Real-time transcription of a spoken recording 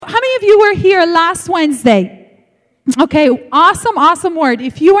of you were here last Wednesday? Okay, awesome word.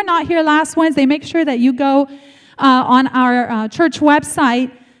 If you were not here last Wednesday, make sure that you go on our church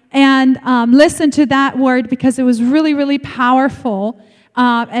website and listen to that word, because it was really, really powerful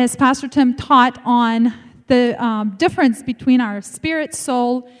as Pastor Tim taught on the difference between our spirit,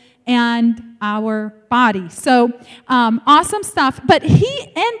 soul, and our body. So awesome stuff. But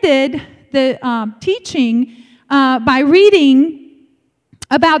he ended the teaching by reading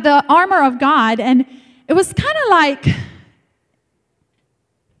about the armor of God, and it was kind of like,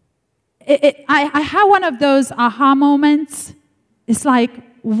 I had one of those aha moments. It's like,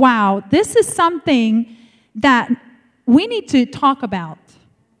 wow, this is something that we need to talk about.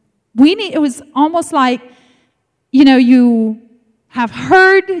 It was almost like, you have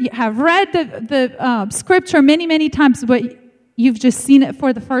heard, you have read the scripture many, many times, but you've just seen it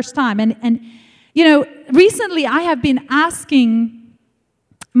for the first time. And recently I have been asking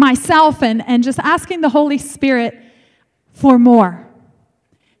myself and just asking the Holy Spirit for more.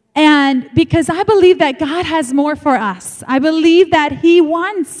 And because I believe that God has more for us. I believe that He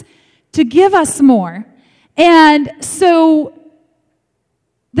wants to give us more. And so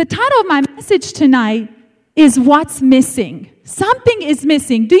the title of my message tonight is What's Missing? Something is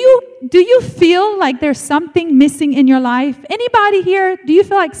missing. Do you feel like there's something missing in your life? Anybody here, do you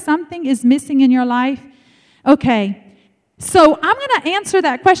feel like something is missing in your life? Okay. So I'm going to answer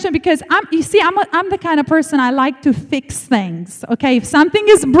that question because I'm the kind of person, I like to fix things, okay? If something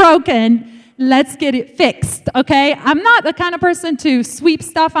is broken, let's get it fixed, okay? I'm not the kind of person to sweep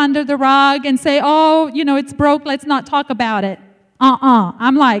stuff under the rug and say, it's broke, let's not talk about it.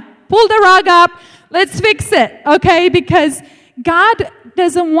 I'm like, pull the rug up, let's fix it, okay? Because God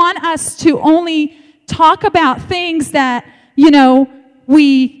doesn't want us to only talk about things that,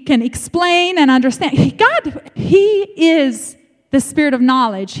 we can explain and understand. God, He is the Spirit of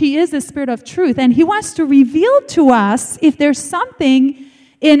knowledge. He is the Spirit of truth. And He wants to reveal to us if there's something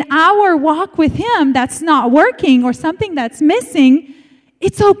in our walk with Him that's not working or something that's missing.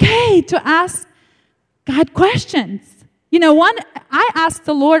 It's okay to ask God questions. I ask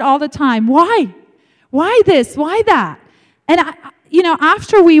the Lord all the time, why? Why this? Why that? And,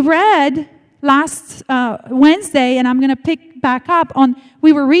 after we read last Wednesday, and I'm going to pick back up on,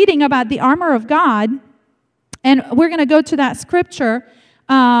 we were reading about the armor of God, and we're going to go to that scripture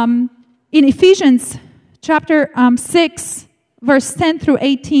in Ephesians chapter 6, verse 10 through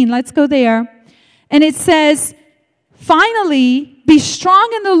 18. Let's go there. And it says, finally, be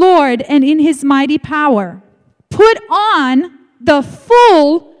strong in the Lord and in His mighty power. Put on the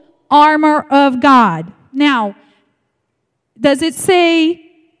full armor of God. Now, does it say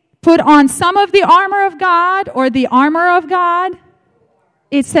put on some of the armor of God or the armor of God?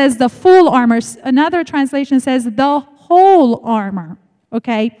 It says the full armor. Another translation says the whole armor.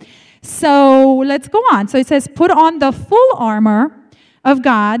 Okay? So let's go on. So it says put on the full armor of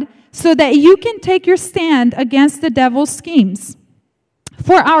God so that you can take your stand against the devil's schemes.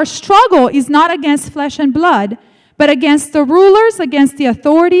 For our struggle is not against flesh and blood, but against the rulers, against the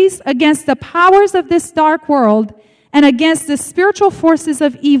authorities, against the powers of this dark world, and against the spiritual forces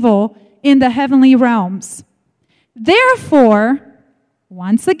of evil in the heavenly realms. Therefore,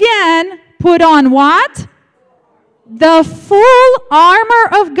 once again, put on what? The full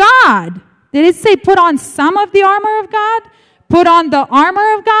armor of God. Did it say put on some of the armor of God? Put on the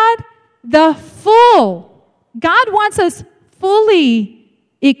armor of God? The full. God wants us fully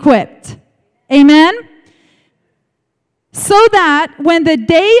equipped. Amen? So that when the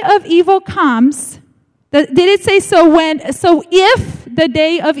day of evil comes, did it say so if the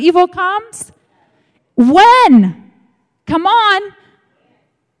day of evil comes? When? Come on,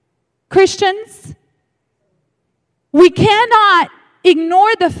 Christians. We cannot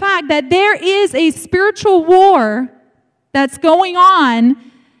ignore the fact that there is a spiritual war that's going on,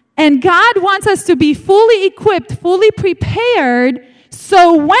 and God wants us to be fully equipped, fully prepared,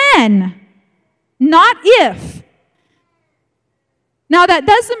 so when, not if. Now, that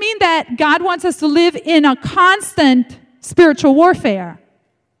doesn't mean that God wants us to live in a constant spiritual warfare.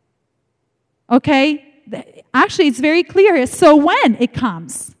 Okay? Actually, it's very clear. So when it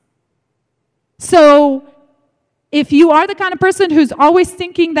comes. So if you are the kind of person who's always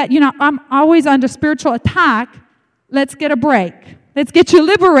thinking that, I'm always under spiritual attack, let's get a break. Let's get you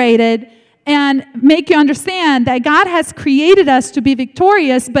liberated and make you understand that God has created us to be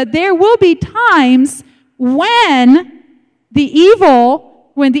victorious, but there will be times when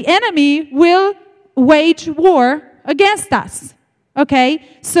when the enemy will wage war against us. Okay?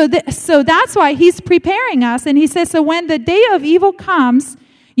 So that's why He's preparing us, and He says, so when the day of evil comes,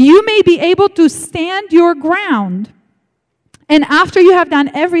 you may be able to stand your ground. And after you have done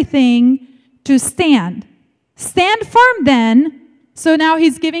everything, to stand. Stand firm then. So now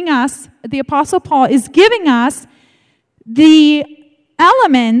he's giving us, the Apostle Paul is giving us the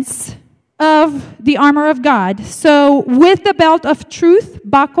elements of the armor of God. So with the belt of truth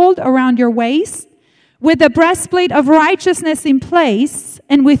buckled around your waist, with the breastplate of righteousness in place,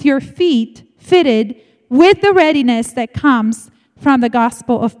 and with your feet fitted with the readiness that comes from the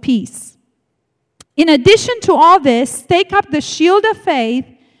gospel of peace. In addition to all this, take up the shield of faith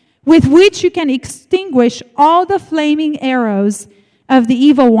with which you can extinguish all the flaming arrows of the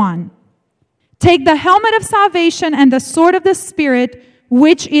evil one. Take the helmet of salvation and the sword of the Spirit,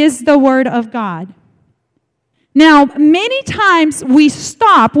 which is the word of God. Now, many times we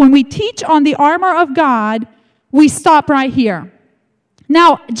stop, when we teach on the armor of God, we stop right here.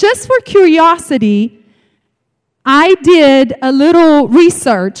 Now, just for curiosity, I did a little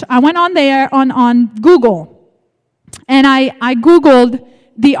research. I went on there on Google, and I Googled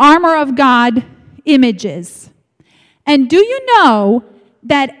the armor of God images. And do you know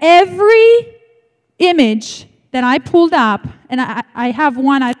that every image that I pulled up, and I have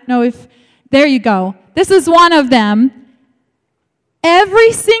one, I don't know if, there you go. This is one of them.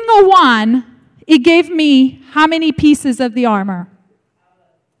 Every single one, it gave me how many pieces of the armor?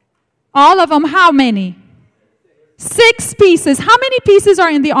 All of them, how many? 6 pieces. How many pieces are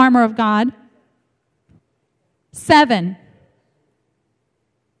in the armor of God? 7.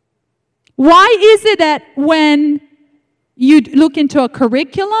 Why is it that when you look into a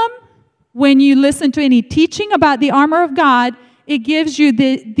curriculum, when you listen to any teaching about the armor of God, it gives you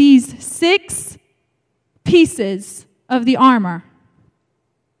these 6 pieces of the armor,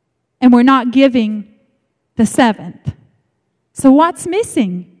 and we're not giving the 7th? So what's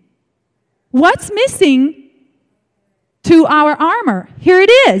missing? What's missing to our armor? Here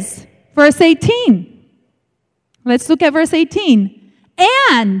it is, verse 18. Let's look at verse 18.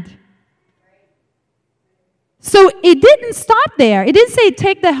 And so it didn't stop there. It didn't say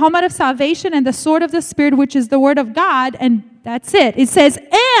take the helmet of salvation and the sword of the Spirit, which is the word of God, and that's it. It says,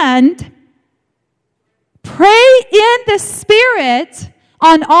 and pray in the Spirit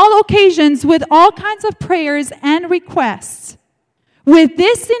on all occasions with all kinds of prayers and requests. With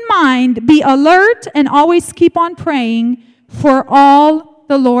this in mind, be alert and always keep on praying for all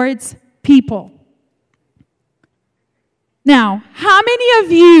the Lord's people. Now, how many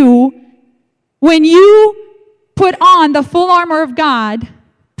of you, when you put on the full armor of God,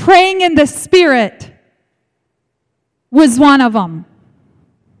 praying in the Spirit was one of them?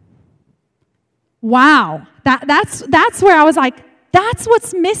 Wow. That's where I was like, that's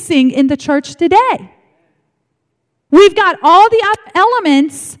what's missing in the church today. We've got all the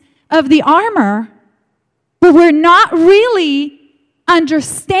elements of the armor, but we're not really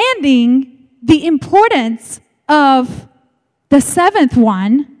understanding the importance of the 7th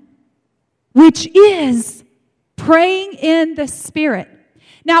one, which is praying in the Spirit.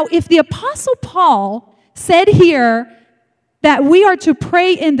 Now, if the Apostle Paul said here that we are to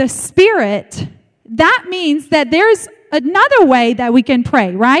pray in the Spirit, that means that there's another way that we can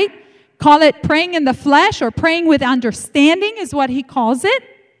pray, right? Call it praying in the flesh, or praying with understanding is what he calls it.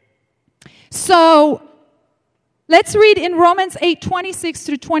 So let's read in Romans 8:26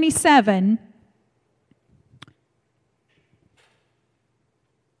 through 27.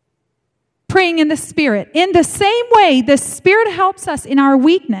 Praying in the Spirit. In the same way, the Spirit helps us in our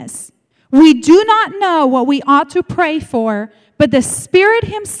weakness. We do not know what we ought to pray for, but the Spirit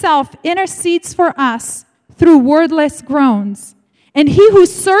himself intercedes for us through wordless groans. And he who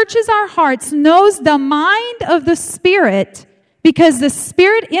searches our hearts knows the mind of the Spirit, because the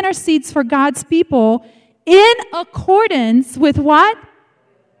Spirit intercedes for God's people in accordance with what?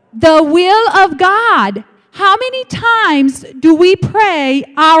 The will of God. How many times do we pray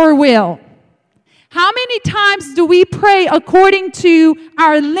our will? How many times do we pray according to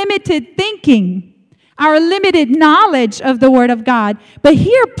our limited thinking, our limited knowledge of the Word of God? But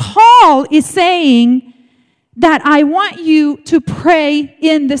here Paul is saying that I want you to pray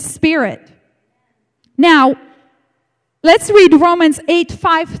in the Spirit. Now, let's read Romans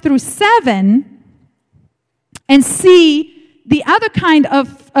 8:5 through 7 and see the other kind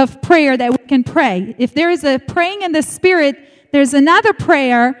of prayer that we can pray. If there is a praying in the Spirit, there's another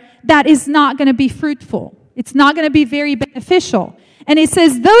prayer that is not going to be fruitful. It's not going to be very beneficial. And it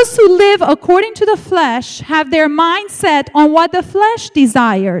says, those who live according to the flesh have their mind set on what the flesh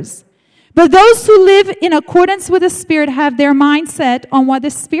desires. But those who live in accordance with the Spirit have their mind set on what the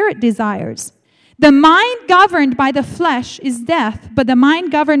Spirit desires. The mind governed by the flesh is death, but the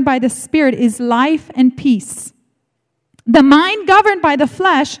mind governed by the Spirit is life and peace. The mind governed by the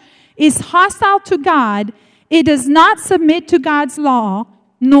flesh is hostile to God, it does not submit to God's law,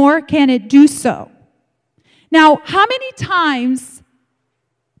 nor can it do so. Now, how many times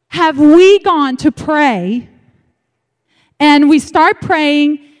have we gone to pray, and we start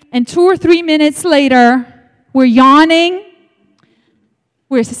praying, and 2 or 3 minutes later, we're yawning,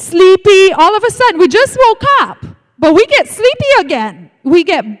 we're sleepy, all of a sudden, we just woke up, but we get sleepy again. We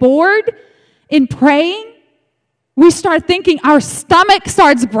get bored in praying. We start thinking, our stomach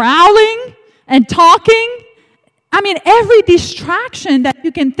starts growling and talking. I mean, every distraction that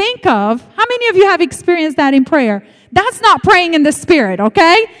you can think of. How many of you have experienced that in prayer? That's not praying in the Spirit,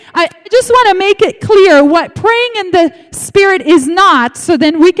 okay? I just want to make it clear what praying in the Spirit is not, so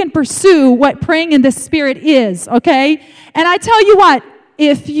then we can pursue what praying in the Spirit is, okay? And I tell you what,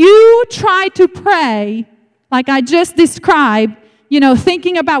 if you try to pray like I just described,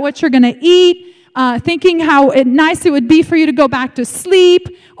 thinking about what you're going to eat, thinking how nice it would be for you to go back to sleep,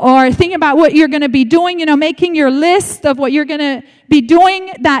 or thinking about what you're going to be doing, making your list of what you're going to be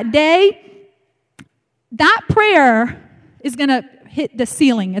doing that day, that prayer is going to hit the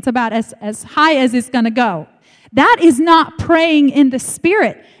ceiling. It's about as high as it's going to go. That is not praying in the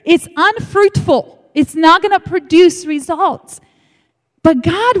Spirit. It's unfruitful. It's not going to produce results. But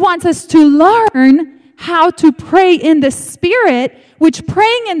God wants us to learn how to pray in the Spirit, which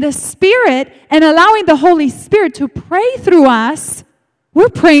praying in the Spirit and allowing the Holy Spirit to pray through us, we're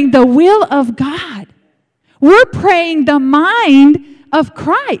praying the will of God. We're praying the mind of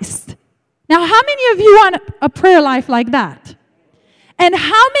Christ. Now, how many of you want a prayer life like that? And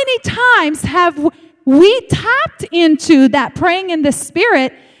how many times have we tapped into that praying in the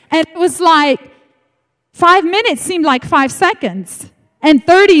Spirit, and it was like 5 minutes seemed like 5 seconds, and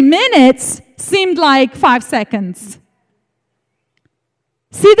 30 minutes seemed like 5 seconds.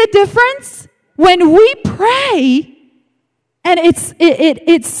 See the difference? When we pray, and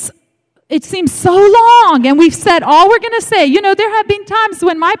it seems so long, and we've said all we're going to say. There have been times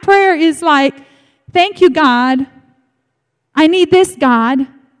when my prayer is like, thank you, God. I need this, God.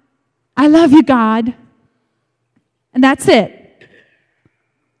 I love you, God. And that's it.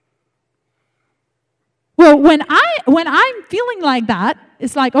 Well, when I'm feeling like that,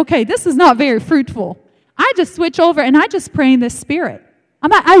 it's like, okay, this is not very fruitful. I just switch over and I just pray in the Spirit.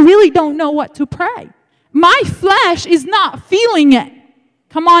 I really don't know what to pray. My flesh is not feeling it.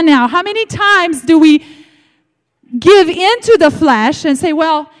 Come on now. How many times do we give into the flesh and say,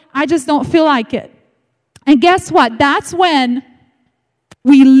 well, I just don't feel like it? And guess what? That's when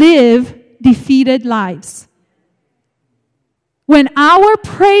we live defeated lives. When our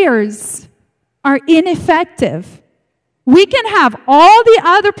prayers are ineffective, we can have all the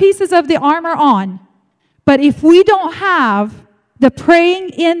other pieces of the armor on, but if we don't have the praying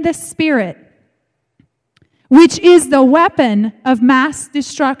in the Spirit, which is the weapon of mass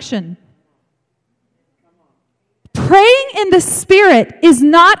destruction. Praying in the Spirit is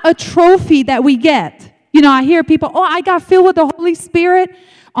not a trophy that we get. I hear people, I got filled with the Holy Spirit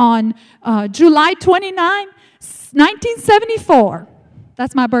on July 29, 1974.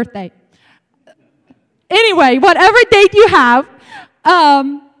 That's my birthday. Anyway, whatever date you have,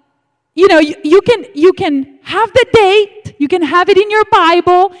 you can have the date, you can have it in your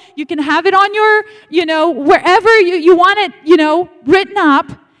Bible, you can have it on your, wherever you want it, written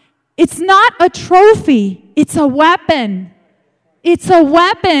up. It's not a trophy, it's a weapon. It's a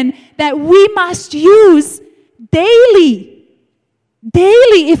weapon that we must use daily.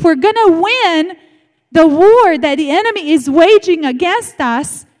 Daily, if we're going to win the war that the enemy is waging against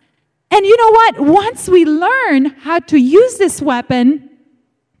us. And you know what? Once we learn how to use this weapon,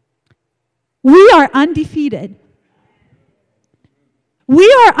 we are undefeated. We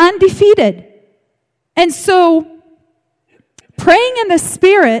are undefeated. And so, praying in the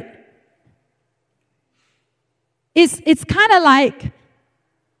Spirit it's kind of like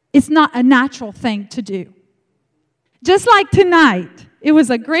it's not a natural thing to do. Just like tonight, it was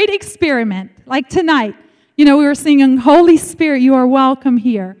a great experiment. Like tonight, we were singing, Holy Spirit, you are welcome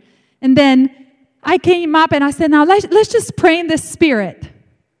here. And then I came up and I said, now let's just pray in the Spirit.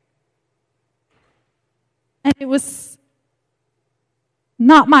 And it was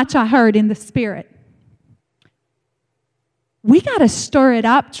not much I heard in the Spirit. We got to stir it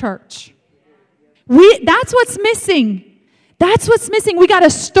up, church. That's what's missing. That's what's missing. We got to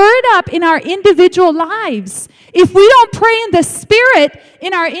stir it up in our individual lives. If we don't pray in the Spirit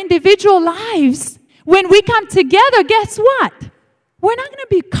in our individual lives, when we come together, guess what? We're not going to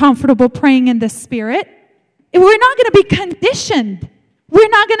be comfortable praying in the Spirit. We're not going to be conditioned. We're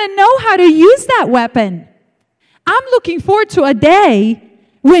not going to know how to use that weapon. I'm looking forward to a day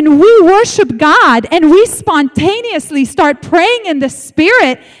when we worship God and we spontaneously start praying in the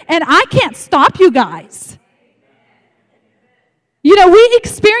Spirit, and I can't stop you guys. You know, we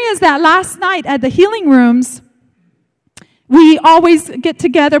experienced that last night at the healing rooms. We always get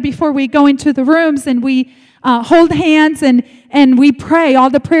together before we go into the rooms, and we hold hands and we pray, all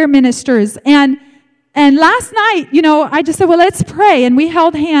the prayer ministers. And last night, you know, I just said, well, let's pray. And we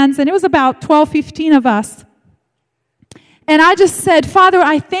held hands, and it was about 12, 15 of us. And I just said, Father,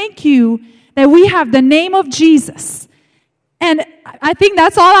 I thank you that we have the name of Jesus. And I think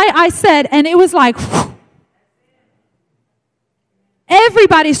that's all I said. And it was like, whew.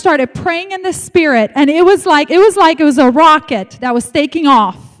 Everybody started praying in the Spirit. And it was like it was a rocket that was taking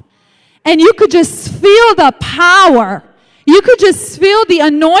off. And you could just feel the power. You could just feel the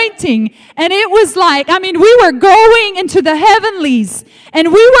anointing. And it was like, I mean, we were going into the heavenlies.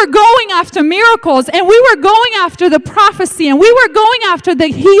 And we were going after miracles. And we were going after the prophecy. And we were going after the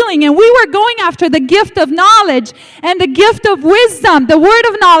healing. And we were going after the gift of knowledge and the gift of wisdom, the word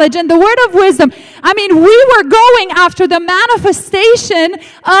of knowledge and the word of wisdom. I mean, we were going after the manifestation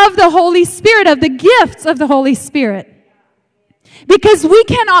of the Holy Spirit, of the gifts of the Holy Spirit. Because we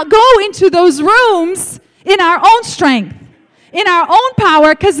cannot go into those rooms in our own strength, in our own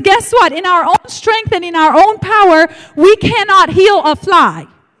power, because guess what? In our own strength and in our own power, we cannot heal a fly.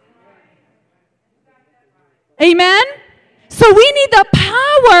 Amen? So we need the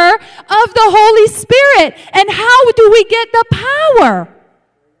power of the Holy Spirit. And how do we get the power?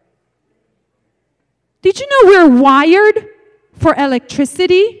 Did you know we're wired for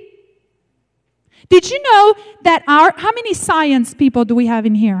electricity? Did you know that how many science people do we have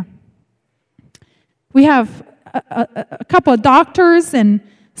in here? We have a couple of doctors and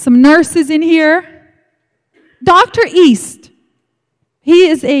some nurses in here. Dr. East, he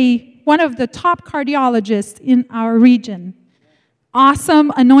is one of the top cardiologists in our region.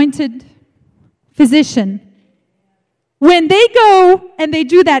 Awesome, anointed physician. When they go and they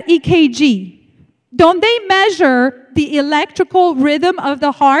do that EKG, don't they measure the electrical rhythm of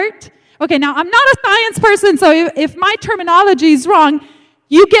the heart? Okay, now I'm not a science person, so if my terminology is wrong,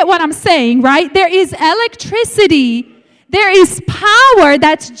 you get what I'm saying, right? There is electricity, there is power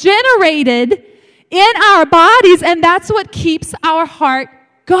that's generated in our bodies, and that's what keeps our heart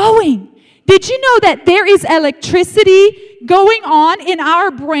going. Did you know that there is electricity going on in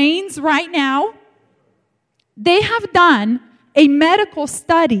our brains right now? They have done a medical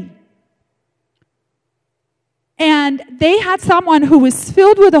study. And they had someone who was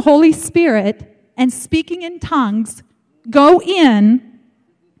filled with the Holy Spirit and speaking in tongues go in,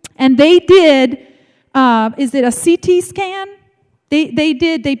 and they did, is it a CT scan?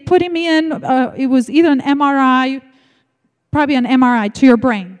 They put him in, it was either an MRI, probably an MRI to your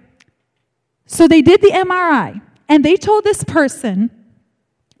brain. So they did the MRI, and they told this person,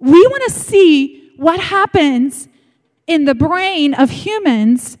 we want to see what happens in the brain of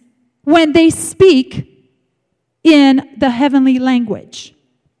humans when they speak in the heavenly language.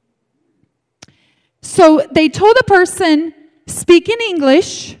 So they told the person, speak in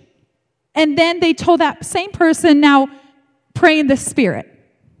English, and then they told that same person, now pray in the Spirit.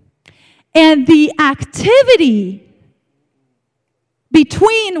 And the activity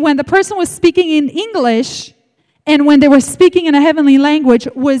between when the person was speaking in English and when they were speaking in a heavenly language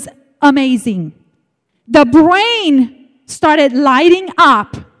was amazing. The brain started lighting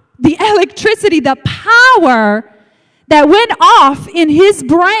up. The electricity, the power that went off in his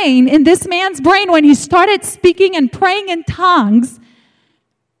brain, in this man's brain, when he started speaking and praying in tongues,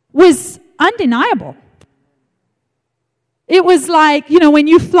 was undeniable. It was like, you know, when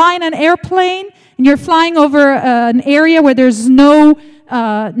you fly in an airplane and you're flying over an area where there's no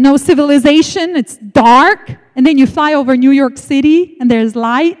civilization, it's dark, and then you fly over New York City and there's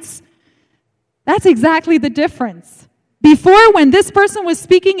lights. That's exactly the difference. Before, when this person was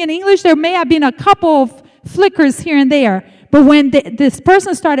speaking in English, there may have been a couple of flickers here and there. But when this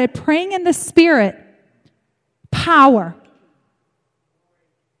person started praying in the Spirit, power.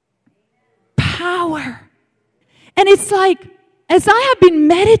 Power. And it's like, as I have been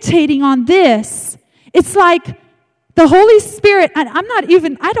meditating on this, it's like the Holy Spirit, and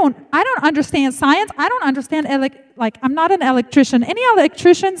I don't understand science. I don't understand, I'm not an electrician. Any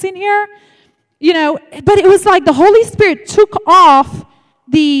electricians in here? You know, but it was like the Holy Spirit took off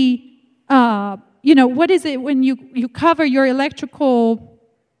the, what is it when you cover your electrical,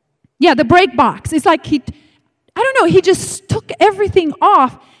 the break box. It's like he just took everything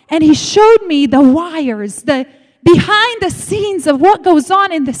off and he showed me the wires, the behind the scenes of what goes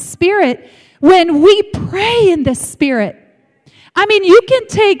on in the Spirit when we pray in the Spirit. I mean, you can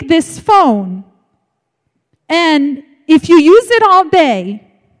take this phone and if you use it all day,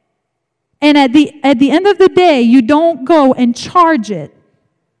 and at the end of the day, you don't go and charge it.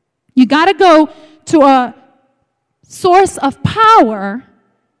 You got to go to a source of power,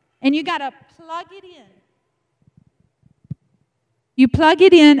 and you got to plug it in. You plug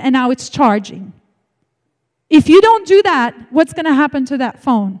it in, and now it's charging. If you don't do that, what's going to happen to that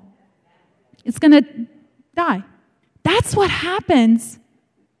phone? It's going to die. That's what happens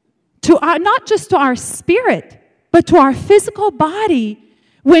to our, not just to our spirit, but to our physical body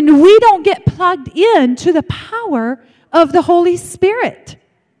when we don't get plugged in to the power of the Holy Spirit.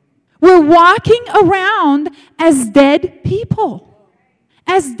 We're walking around as dead people,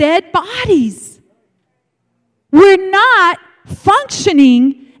 as dead bodies. We're not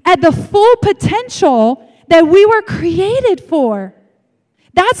functioning at the full potential that we were created for.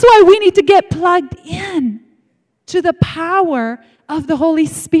 That's why we need to get plugged in to the power of the Holy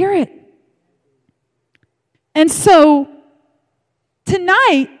Spirit. And so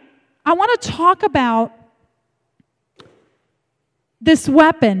tonight, I want to talk about this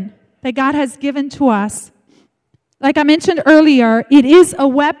weapon that God has given to us. Like I mentioned earlier, it is a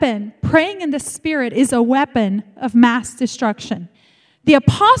weapon. Praying in the Spirit is a weapon of mass destruction. The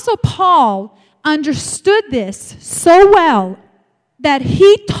Apostle Paul understood this so well that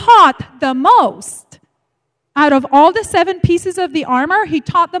he taught the most. Out of all the 7 pieces of the armor, he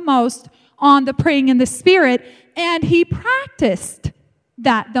taught the most on the praying in the Spirit, and he practiced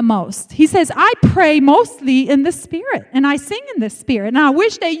that the most. He says, I pray mostly in the Spirit, and I sing in the Spirit, and I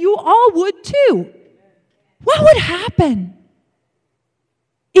wish that you all would too. What would happen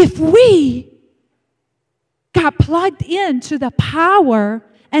if we got plugged into the power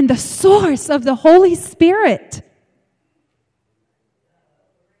and the source of the Holy Spirit?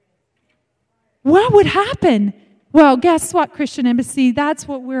 What would happen? Well, guess what, Christian Embassy? That's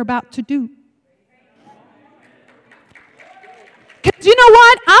what we're about to do. Because you know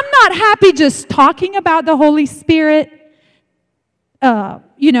what? I'm not happy just talking about the Holy Spirit,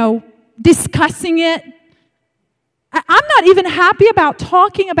 discussing it. I'm not even happy about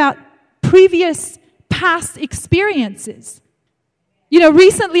talking about previous past experiences.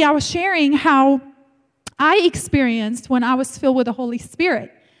 Recently I was sharing how I experienced when I was filled with the Holy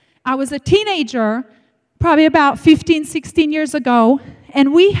Spirit. I was a teenager, probably about 15, 16 years ago,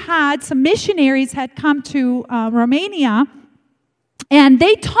 and we had some missionaries had come to Romania, and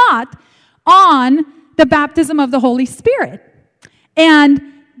they taught on the baptism of the Holy Spirit. And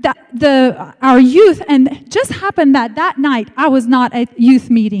our youth, and it just happened that night I was not at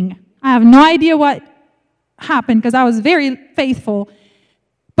youth meeting. I have no idea what happened because I was very faithful.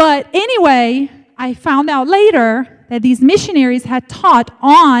 But anyway, I found out later that these missionaries had taught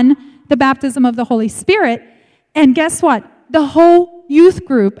on the baptism of the Holy Spirit. And guess what? The whole youth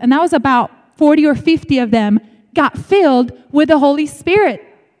group, and that was about 40 or 50 of them, got filled with the Holy Spirit.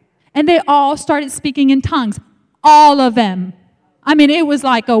 And they all started speaking in tongues. All of them. I mean, it was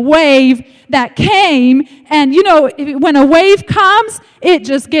like a wave that came. And when a wave comes, it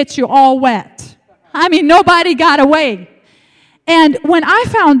just gets you all wet. I mean, nobody got away. And when I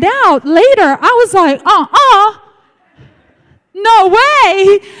found out later, I was like, no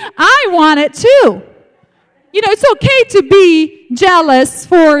way. I want it too. It's okay to be jealous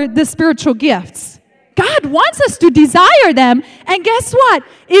for the spiritual gifts. God wants us to desire them. And guess what?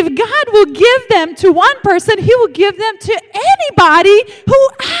 If God will give them to one person, He will give them to anybody who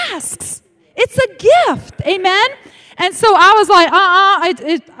asks. It's a gift. Amen? And so I was like,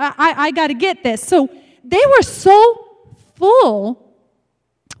 I got to get this. So they were so full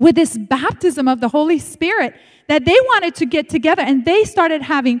with this baptism of the Holy Spirit that they wanted to get together, and they started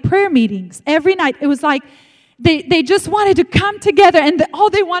having prayer meetings every night. It was like they just wanted to come together, and all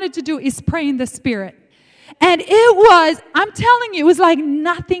they wanted to do is pray in the Spirit. And it was, I'm telling you, it was like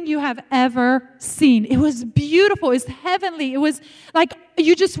nothing you have ever seen. It was beautiful. It was heavenly. It was like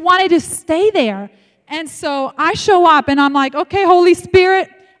you just wanted to stay there. And so I show up, and I'm like, okay, Holy Spirit,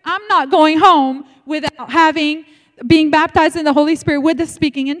 I'm not going home without being baptized in the Holy Spirit with the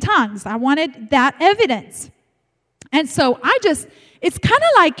speaking in tongues. I wanted that evidence. And so it's kind of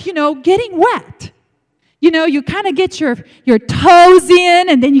like, getting wet. You kind of get your toes in,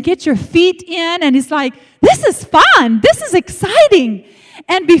 and then you get your feet in, and it's like, this is fun. This is exciting.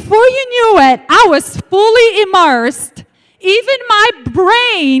 And before you knew it, I was fully immersed. Even my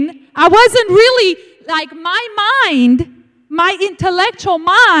brain, I wasn't really, like my mind, my intellectual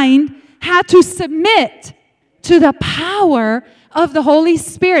mind had to submit to the power of the Holy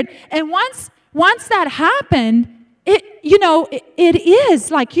Spirit. And once that happened, it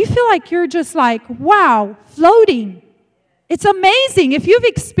is like you feel like you're just like, wow, floating. It's amazing. If you've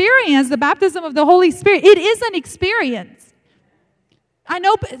experienced the baptism of the Holy Spirit, it is an experience. I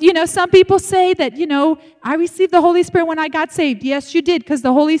know, some people say that, I received the Holy Spirit when I got saved. Yes, you did, because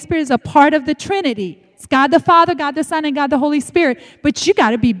the Holy Spirit is a part of the Trinity. It's God the Father, God the Son, and God the Holy Spirit. But you got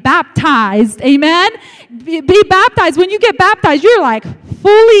to be baptized. Amen? Be baptized. When you get baptized, you're like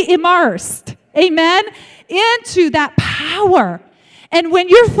fully immersed. Amen? Into that power. And when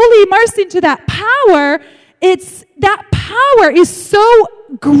you're fully immersed into that power, that power is so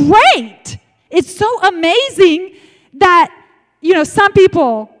great. It's so amazing that, some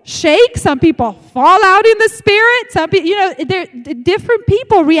people shake, some people fall out in the spirit. Some people, different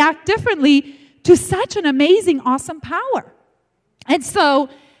people react differently to such an amazing, awesome power. And so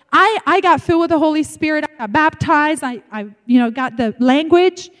I got filled with the Holy Spirit. I got baptized. I got the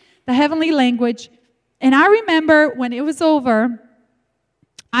language, the heavenly language. And I remember when it was over,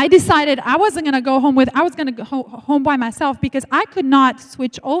 I decided I wasn't going to go home I was going to go home by myself because I could not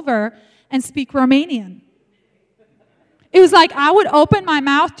switch over and speak Romanian. It was like I would open my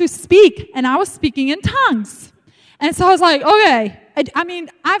mouth to speak, and I was speaking in tongues. And so I was like, okay,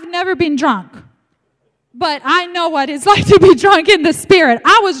 I've never been drunk, but I know what it's like to be drunk in the spirit.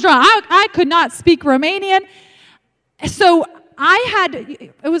 I was drunk. I could not speak Romanian. So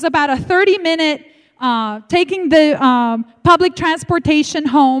it was about a 30-minute taking the public transportation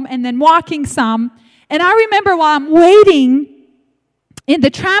home and then walking some. And I remember while I'm waiting in the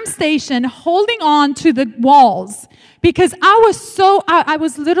tram station, holding on to the walls because I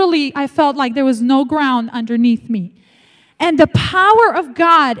felt like there was no ground underneath me. And the power of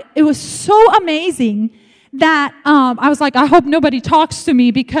God, it was so amazing that I was like, I hope nobody talks to me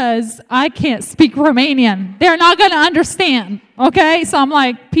because I can't speak Romanian. They're not going to understand, okay? So I'm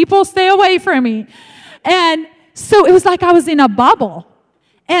like, people stay away from me. And so it was like I was in a bubble.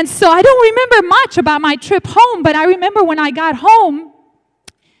 And so I don't remember much about my trip home, but I remember when I got home,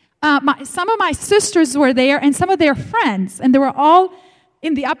 some of my sisters were there and some of their friends, and they were all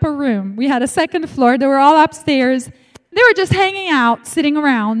in the upper room. We had a second floor. They were all upstairs. They were just hanging out, sitting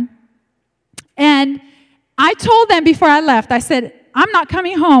around. And I told them before I left, I said, I'm not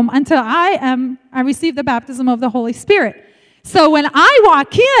coming home until I receive the baptism of the Holy Spirit. So when I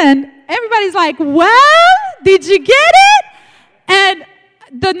walk in, everybody's like, well, did you get it? And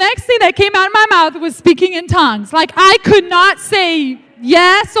the next thing that came out of my mouth was speaking in tongues. Like I could not say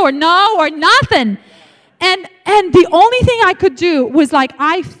yes or no or nothing. And the only thing I could do was like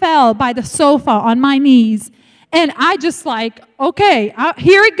I fell by the sofa on my knees. And I just like, okay,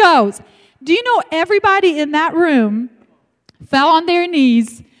 here it goes. Do you know everybody in that room fell on their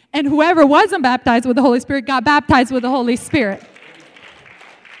knees, and whoever wasn't baptized with the Holy Spirit got baptized with the Holy Spirit?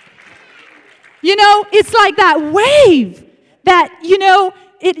 It's like that wave that,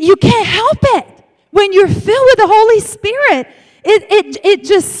 you can't help it. When you're filled with the Holy Spirit, it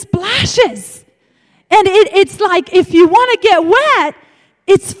just splashes. And it's like if you want to get wet,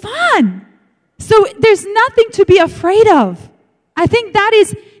 it's fun. So there's nothing to be afraid of. I think that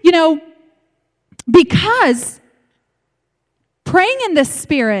is, because praying in the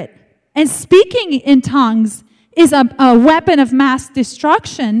Spirit and speaking in tongues is a weapon of mass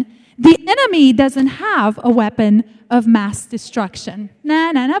destruction. The enemy doesn't have a weapon of mass destruction.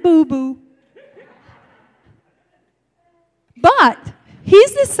 Na, na, na, boo, boo. But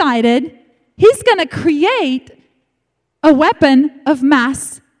he's decided he's going to create a weapon of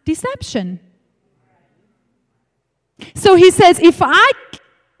mass deception. So he says, if I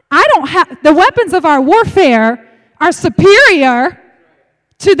don't have, the weapons of our warfare are superior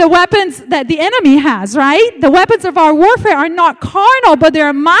to the weapons that the enemy has, right? The weapons of our warfare are not carnal, but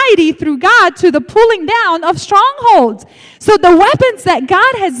they're mighty through God to the pulling down of strongholds. So the weapons that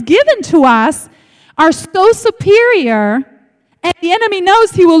God has given to us are so superior, and the enemy knows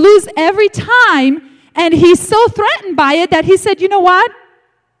he will lose every time, and he's so threatened by it that he said, you know what?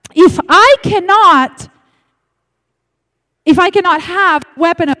 If I cannot have a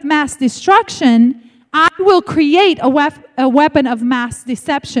weapon of mass destruction, I will create a weapon of mass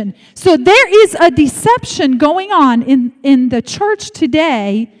deception. So there is a deception going on in the church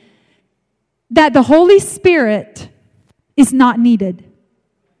today that the Holy Spirit is not needed.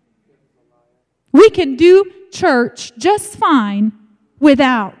 We can do church just fine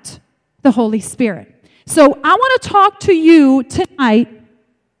without the Holy Spirit. So I want to talk to you tonight.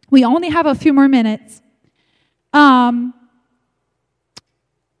 We only have a few more minutes.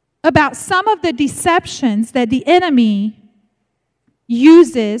 About some of the deceptions that the enemy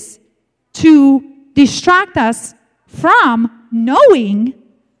uses to distract us from knowing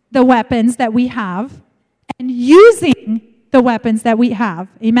the weapons that we have and using the weapons that we have,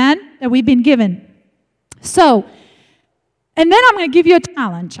 amen, that we've been given. So, and then I'm going to give you a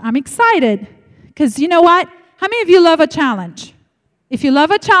challenge. I'm excited because you know what? How many of you love a challenge? If you love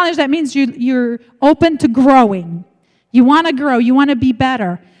a challenge, that means you're open to growing. You want to grow. You want to be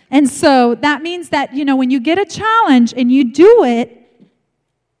better. And so that means that, when you get a challenge and you do it,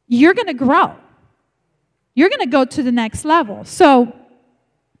 you're going to grow. You're going to go to the next level. So,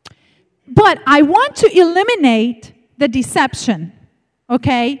 but I want to eliminate the deception,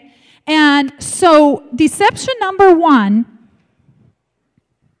 okay? And so deception number 1,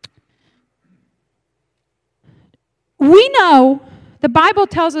 we know the Bible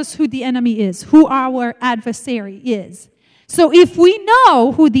tells us who the enemy is, who our adversary is. So if we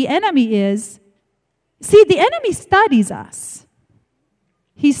know who the enemy is, see, the enemy studies us.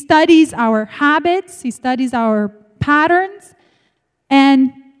 He studies our habits, he studies our patterns,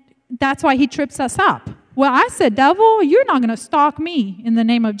 and that's why he trips us up. Well, I said, devil, you're not going to stalk me in the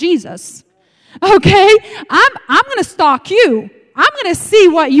name of Jesus. Okay? I'm going to stalk you. I'm going to see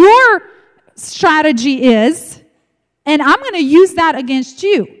what your strategy is, and I'm going to use that against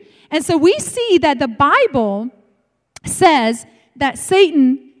you. And so we see that the Bible says that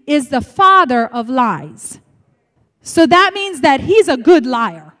Satan is the father of lies. So that means that he's a good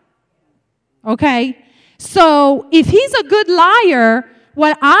liar. Okay? So if he's a good liar,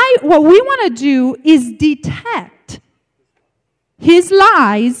 what we want to do is detect his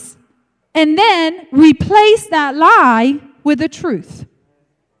lies and then replace that lie with the truth.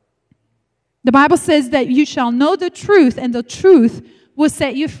 The Bible says that you shall know the truth, and the truth will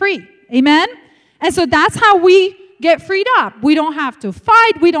set you free. Amen? And so that's how we get freed up. We don't have to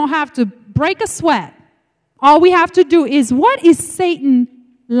fight. We don't have to break a sweat. All we have to do is, what is Satan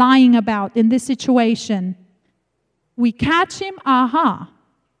lying about in this situation? We catch him,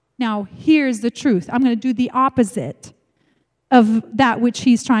 Now, here's the truth. I'm going to do the opposite of that which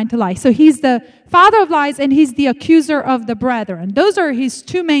he's trying to lie. So he's the father of lies, and he's the accuser of the brethren. Those are his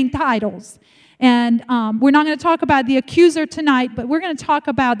 2 main titles. And we're not going to talk about the accuser tonight, but we're going to talk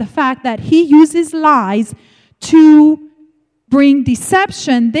about the fact that he uses lies to bring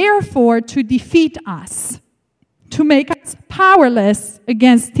deception, therefore to defeat us, to make us powerless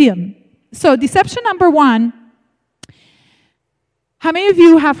against him. So deception number 1, how many of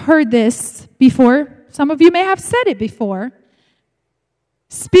you have heard this before? Some of you may have said it before.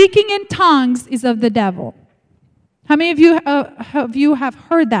 Speaking in tongues is of the devil. How many of you have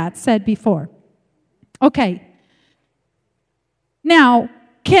heard that said before? Okay. Now,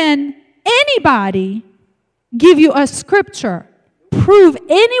 can anybody give you a scripture, prove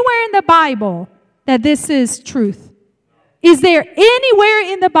anywhere in the Bible that this is truth? Is there anywhere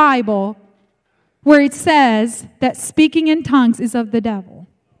in the Bible where it says that speaking in tongues is of the devil?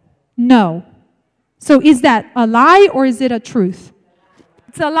 No. So is that a lie or is it a truth?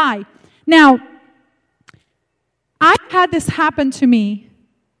 It's a lie. Now, I had this happen to me.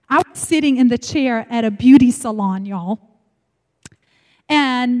 I was sitting in the chair at a beauty salon, y'all.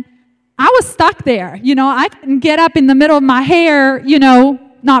 And I was stuck there. I couldn't get up in the middle of my hair,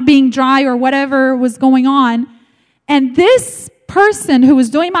 not being dry or whatever was going on. And this person who was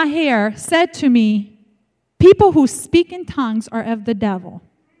doing my hair said to me, people who speak in tongues are of the devil.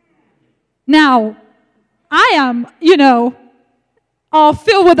 Now, I am, all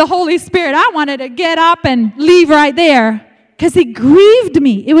filled with the Holy Spirit. I wanted to get up and leave right there because it grieved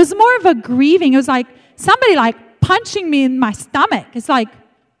me. It was more of a grieving. It was like somebody punching me in my stomach. It's like,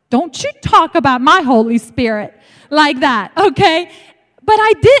 don't you talk about my Holy Spirit like that, okay? But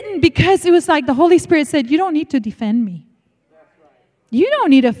I didn't, because it was like the Holy Spirit said, you don't need to defend me. You don't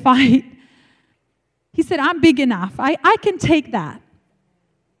need to fight. He said, I'm big enough. I can take that.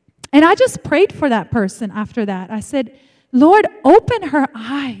 And I just prayed for that person after that. I said, Lord, open her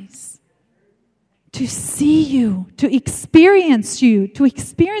eyes to see you, to experience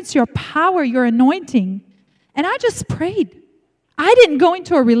your power, your anointing. And I just prayed. I didn't go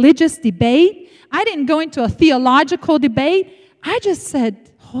into a religious debate. I didn't go into a theological debate. I just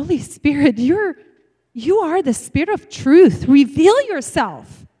said, Holy Spirit, you are the Spirit of truth. Reveal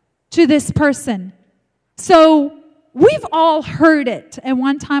yourself to this person. So we've all heard it at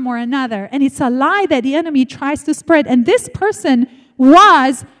one time or another, and it's a lie that the enemy tries to spread. And this person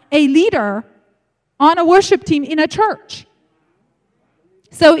was a leader on a worship team in a church.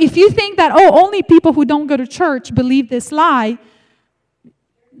 So if you think that, only people who don't go to church believe this lie,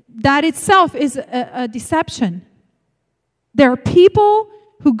 that itself is a deception. There are people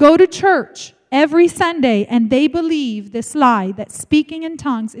who go to church every Sunday and they believe this lie that speaking in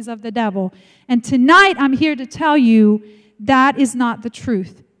tongues is of the devil. And tonight I'm here to tell you that is not the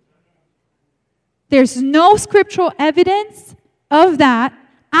truth. There's no scriptural evidence of that.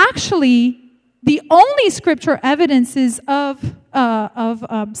 Actually, the only scriptural evidences of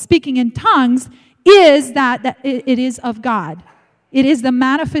speaking in tongues is that it is of God. It is the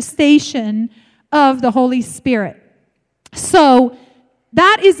manifestation of the Holy Spirit. So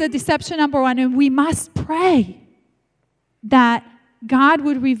that is the deception number one, and we must pray that God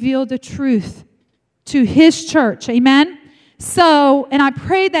would reveal the truth to His church. Amen? So, and I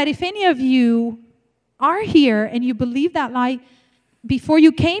pray that if any of you are here and you believe that lie before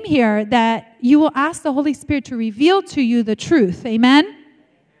you came here, that you will ask the Holy Spirit to reveal to you the truth. Amen?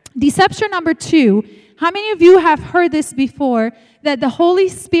 Deception number two. How many of you have heard this before, that the Holy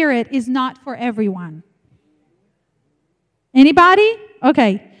Spirit is not for everyone? Anybody?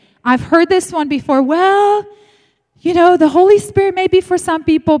 Okay. I've heard this one before. Well, you know, the Holy Spirit may be for some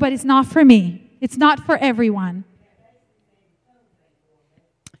people, but it's not for me. It's not for everyone.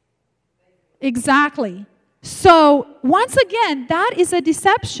 Exactly. So, once again, that is a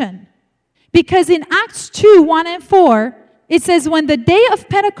deception. Because in Acts 2, 1 and 4, it says, when the day of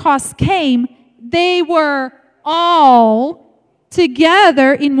Pentecost came, they were all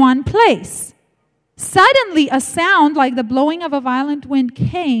together in one place. Suddenly, a sound like the blowing of a violent wind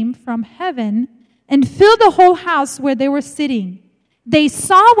came from heaven and filled the whole house where they were sitting. They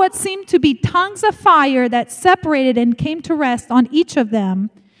saw what seemed to be tongues of fire that separated and came to rest on each of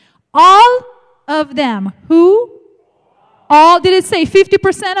them. All of them. Who? All. Did it say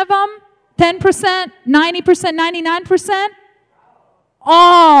 50% of them? 10%? 90%? 99%?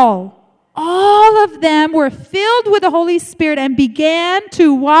 All of them were filled with the Holy Spirit and began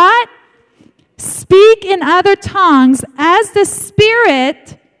to what? Speak in other tongues as the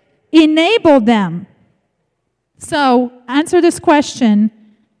Spirit enabled them. So, answer this question.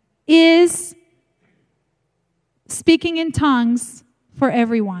 Is speaking in tongues for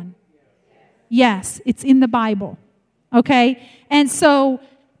everyone? Yes, it's in the Bible. Okay? And so,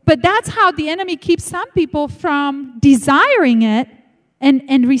 but that's how the enemy keeps some people from desiring it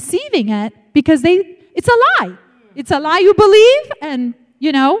and receiving it, because it's a lie. It's a lie you believe, and,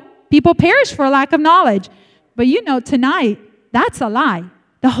 you know, people perish for lack of knowledge. But you know, tonight, that's a lie.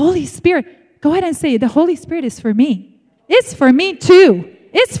 The Holy Spirit, go ahead and say it, the Holy Spirit is for me. It's for me too.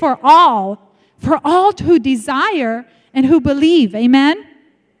 It's for all who desire and who believe. Amen?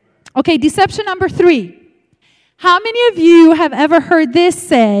 Okay, deception number 3. How many of you have ever heard this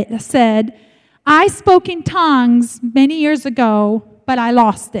said, I spoke in tongues many years ago, but I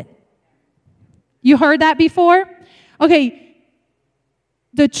lost it? You heard that before? Okay,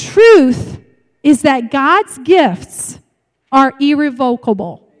 the truth is that God's gifts are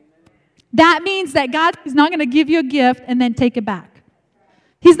irrevocable. That means that God is not going to give you a gift and then take it back.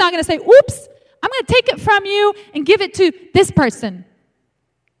 He's not going to say, oops, I'm going to take it from you and give it to this person,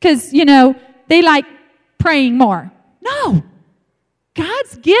 because, you know, they like praying more. No.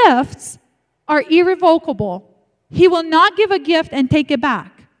 God's gifts are irrevocable. He will not give a gift and take it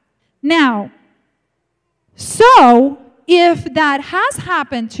back. Now, so if that has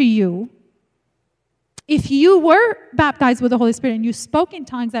happened to you, if you were baptized with the Holy Spirit and you spoke in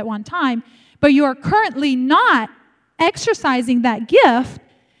tongues at one time, but you are currently not exercising that gift,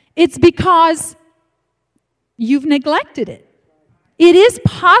 it's because you've neglected it. It is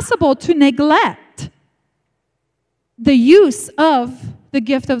possible to neglect the use of the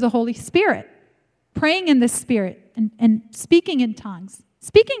gift of the Holy Spirit, praying in the Spirit and speaking in tongues.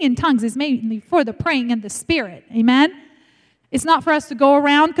 Speaking in tongues is mainly for the praying in the Spirit. Amen? It's not for us to go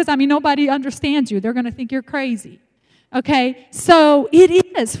around, because, nobody understands you. They're going to think you're crazy. Okay? So it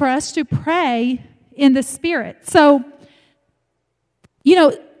is for us to pray in the Spirit. So,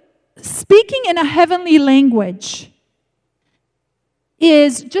 speaking in a heavenly language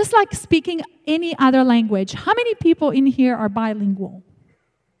is just like speaking any other language. How many people in here are bilingual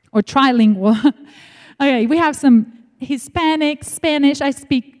or trilingual? Okay, we have some Hispanic, Spanish. I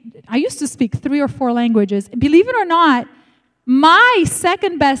used to speak 3 or 4 languages. Believe it or not, my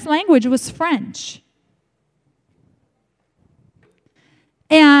second best language was French.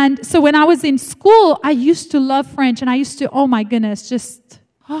 And so when I was in school, I used to love French, and I used to, oh my goodness,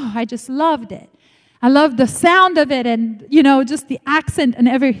 I just loved it. I loved the sound of it, and, just the accent and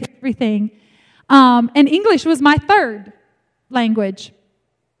everything. And English was my third language.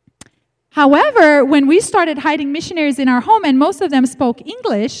 However, when we started hiding missionaries in our home, and most of them spoke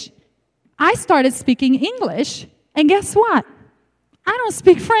English, I started speaking English. And guess what? I don't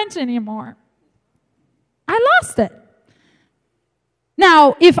speak French anymore. I lost it.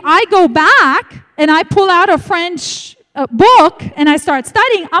 Now, if I go back and I pull out a French book and I start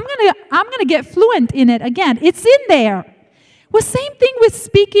studying, I'm gonna get fluent in it again. It's in there. Well, same thing with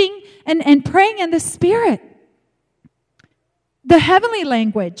speaking and praying in the Spirit. The heavenly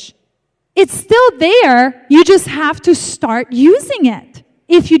language, it's still there. You just have to start using it.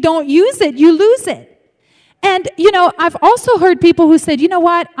 If you don't use it, you lose it. And, I've also heard people who said, you know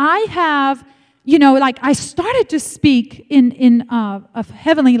what, I have like I started to speak in a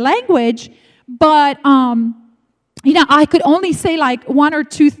heavenly language, but, I could only say like one or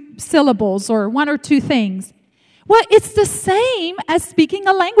two syllables or one or two things. Well, it's the same as speaking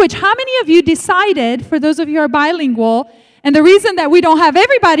a language. How many of you decided, for those of you who are bilingual, and the reason that we don't have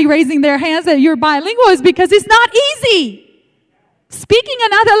everybody raising their hands that you're bilingual is because it's not easy. Speaking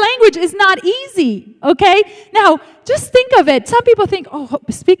another language is not easy, okay? Now, just think of it. Some people think,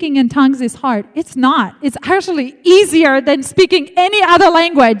 speaking in tongues is hard. It's not. It's actually easier than speaking any other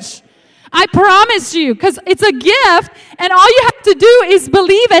language. I promise you, because it's a gift, and all you have to do is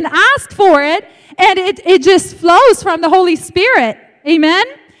believe and ask for it, and it just flows from the Holy Spirit. Amen?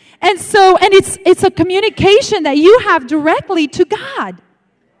 And it's a communication that you have directly to God.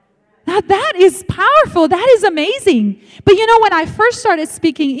 Now, that is powerful. That is amazing. But when I first started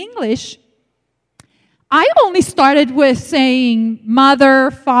speaking English, I only started with saying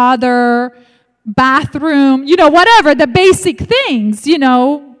mother, father, bathroom, whatever, the basic things,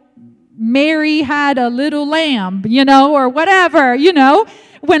 Mary had a little lamb, or whatever,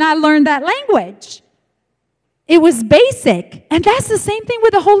 when I learned that language. It was basic. And that's the same thing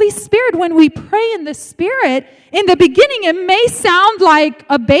with the Holy Spirit. When we pray in the Spirit, in the beginning, it may sound like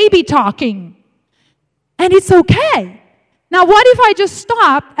a baby talking. And it's okay. Now, what if I just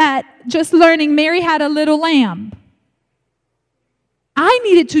stop at just learning Mary had a little lamb? I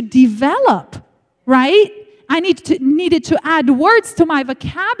needed to develop, right? I needed to add words to my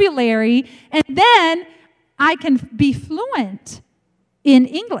vocabulary, and then I can be fluent in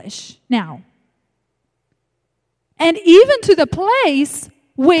English now. And even to the place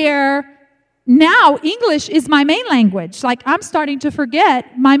where now English is my main language. Like I'm starting to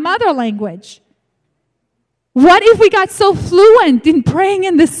forget my mother language. What if we got so fluent in praying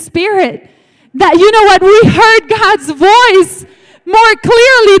in the Spirit that, we heard God's voice more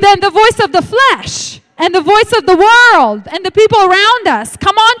clearly than the voice of the flesh and the voice of the world and the people around us?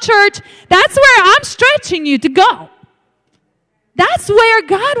 Come on, church. That's where I'm stretching you to go. That's where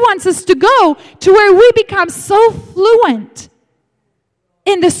God wants us to go, to where we become so fluent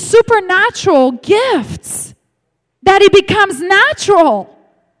in the supernatural gifts that it becomes natural,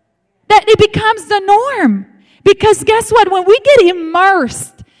 that it becomes the norm. Because guess what? When we get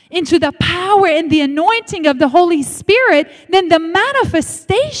immersed into the power and the anointing of the Holy Spirit, then the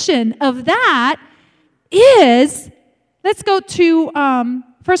manifestation of that is, let's go to 1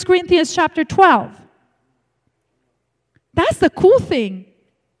 Corinthians chapter 12. That's the cool thing.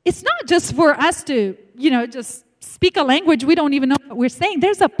 It's not just for us to, just speak a language we don't even know what we're saying.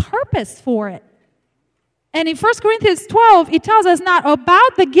 There's a purpose for it. And in 1 Corinthians 12, it tells us not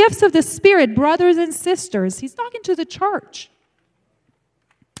about the gifts of the Spirit, brothers and sisters. He's talking to the church.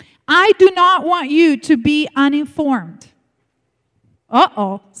 I do not want you to be uninformed.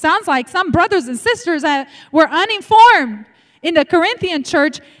 Sounds like some brothers and sisters that were uninformed in the Corinthian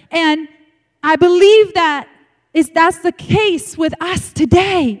church. And I believe that's the case with us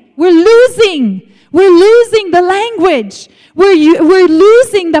today. We're losing the language. We're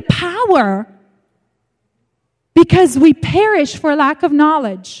losing the power because we perish for lack of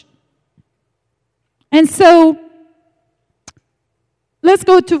knowledge. And so, let's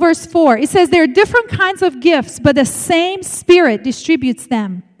go to verse 4. It says, there are different kinds of gifts, but the same Spirit distributes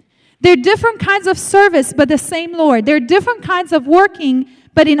them. There are different kinds of service, but the same Lord. There are different kinds of working,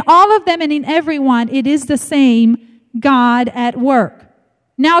 but in all of them and in everyone, it is the same God at work.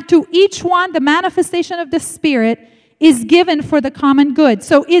 Now to each one, the manifestation of the Spirit is given for the common good.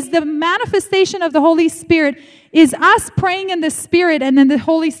 So is the manifestation of the Holy Spirit, is us praying in the Spirit and then the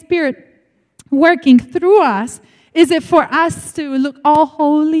Holy Spirit working through us, is it for us to look all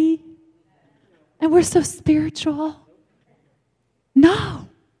holy and we're so spiritual? No.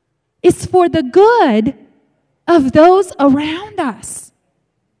 It's for the good of those around us.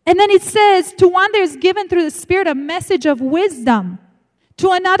 And then it says, to one there is given through the Spirit a message of wisdom,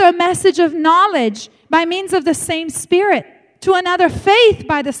 to another a message of knowledge by means of the same Spirit, to another faith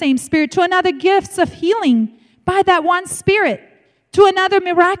by the same Spirit, to another gifts of healing by that one Spirit, to another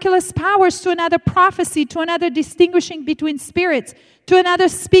miraculous powers, to another prophecy, to another distinguishing between spirits, to another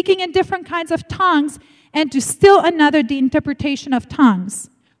speaking in different kinds of tongues, and to still another the interpretation of tongues.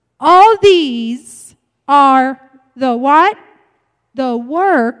 All these are the what? The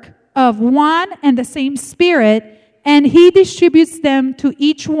work of one and the same Spirit, and He distributes them to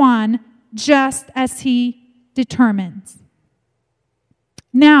each one just as He determines.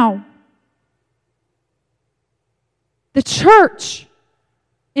 Now, the church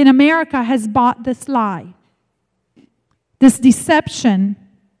in America has bought this lie, this deception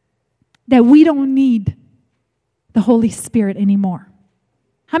that we don't need the Holy Spirit anymore.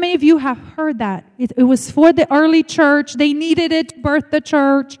 How many of you have heard that? It was for the early church. They needed it to birth the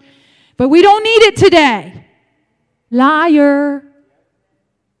church. But we don't need it today. Liar.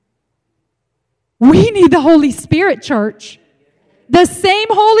 We need the Holy Spirit, church. The same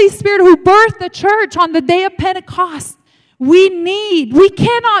Holy Spirit who birthed the church on the day of Pentecost. We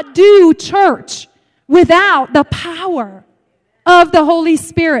cannot do church without the power of the Holy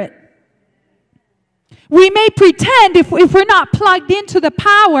Spirit. We may pretend, if we're not plugged into the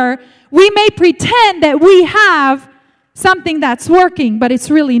power, we may pretend that we have something that's working, but it's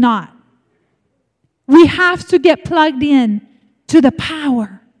really not. We have to get plugged in to the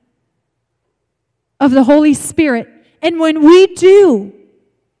power of the Holy Spirit. And when we do,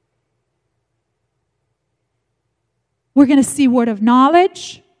 we're going to see word of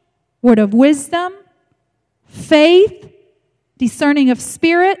knowledge, word of wisdom, faith, discerning of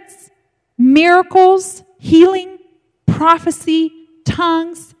spirits, miracles, healing, prophecy,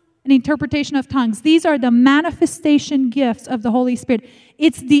 tongues, and interpretation of tongues. These are the manifestation gifts of the Holy Spirit.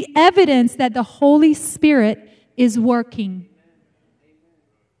 It's the evidence that the Holy Spirit is working.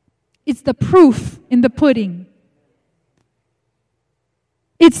 It's the proof in the pudding.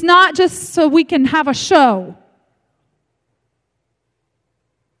 It's not just so we can have a show.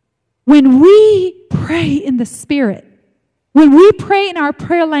 When we pray in the Spirit, when we pray in our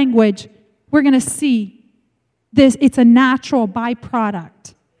prayer language, we're going to see this. It's a natural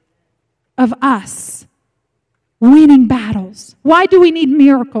byproduct of us winning battles. Why do we need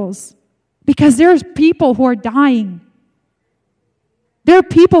miracles? Because there's people who are dying. There are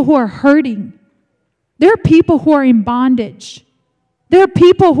people who are hurting. There are people who are in bondage. There are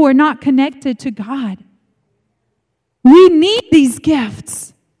people who are not connected to God. We need these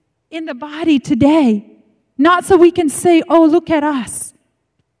gifts in the body today. Not so we can say, oh, look at us.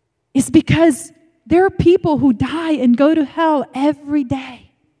 It's because there are people who die and go to hell every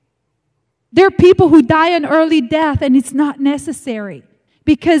day. There are people who die an early death and it's not necessary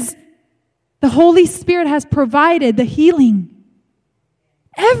because the Holy Spirit has provided the healing.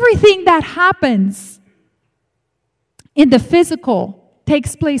 Everything that happens in the physical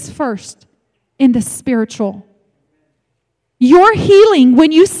takes place first in the spiritual. Your healing,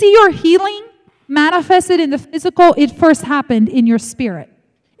 when you see your healing manifested in the physical, it first happened in your spirit.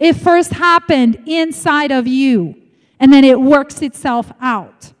 It first happened inside of you, and then it works itself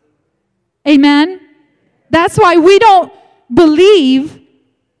out. Amen? That's why we don't believe,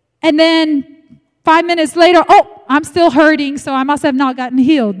 and then 5 minutes later, oh, I'm still hurting, so I must have not gotten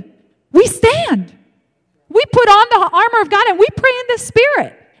healed. We stand. We put on the armor of God, and we pray in the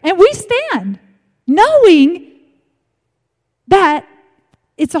Spirit, and we stand, knowing that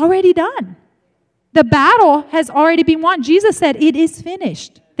it's already done. The battle has already been won. Jesus said, it is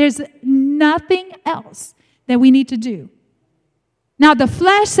finished. There's nothing else that we need to do. Now, the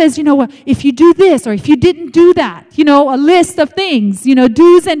flesh says, well, if you do this or if you didn't do that, a list of things,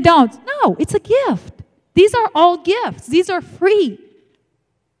 do's and don'ts. No, it's a gift. These are all gifts. These are free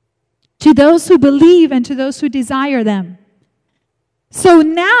to those who believe and to those who desire them. So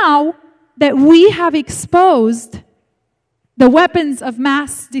now that we have exposed the weapons of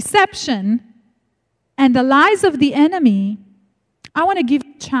mass deception and the lies of the enemy, I want to give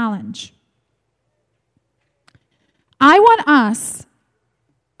you a challenge. I want us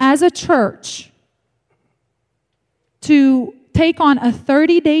as a church to take on a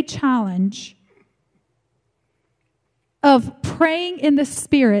 30-day challenge of praying in the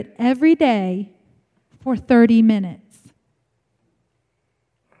Spirit every day for 30 minutes.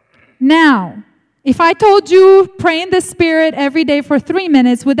 Now, if I told you pray in the Spirit every day for 3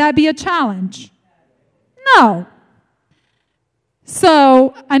 minutes, would that be a challenge? No.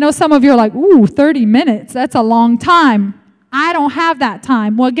 So I know some of you are like, ooh, 30 minutes, that's a long time. I don't have that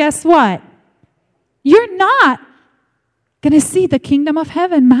time. Well, guess what? You're not going to see the kingdom of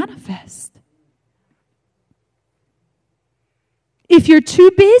heaven manifest. If you're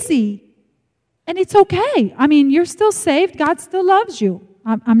too busy, and it's okay. I mean, you're still saved. God still loves you.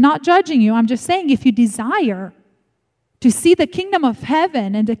 I'm not judging you. I'm just saying if you desire to see the kingdom of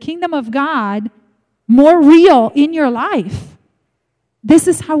heaven and the kingdom of God more real in your life, this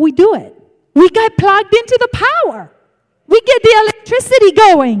is how we do it. We get plugged into the power. We get the electricity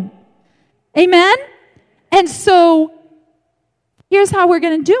going. Amen? And so, here's how we're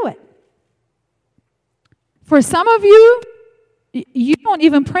going to do it. For some of you, you don't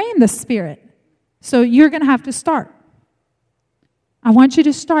even pray in the Spirit. So you're going to have to start. I want you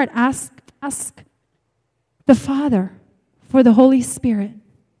to start. Ask the Father for the Holy Spirit.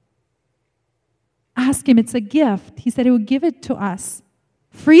 Ask Him. It's a gift. He said He would give it to us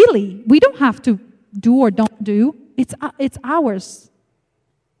freely. We don't have to do or don't do. It's ours.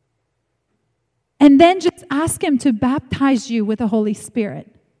 And then just ask Him to baptize you with the Holy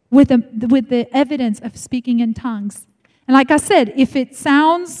Spirit, with the evidence of speaking in tongues. And like I said, if it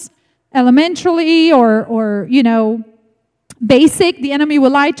sounds elementary or basic, the enemy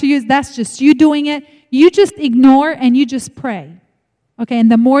will lie to you. That's just you doing it. You just ignore and you just pray. Okay,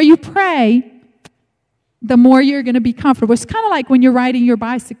 and the more you pray, the more you're going to be comfortable. It's kind of like when you're riding your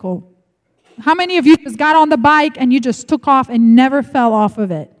bicycle. How many of you just got on the bike and you just took off and never fell off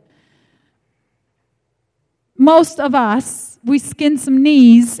of it? Most of us, we skinned some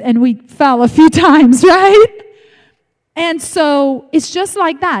knees and we fell a few times, right? And so it's just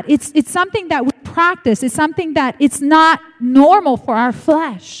like that. It's something that we practice. It's something that it's not normal for our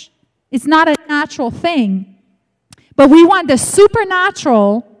flesh. It's not a natural thing. But we want the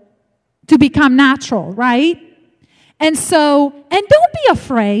supernatural to become natural, right? And don't be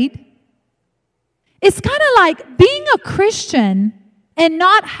afraid. It's kind of like being a Christian and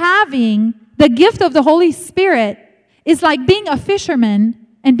not having the gift of the Holy Spirit is like being a fisherman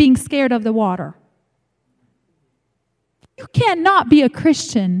and being scared of the water. You cannot be a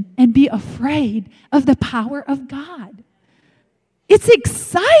Christian and be afraid of the power of God. It's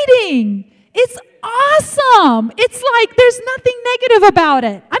exciting. It's awesome. It's like there's nothing negative about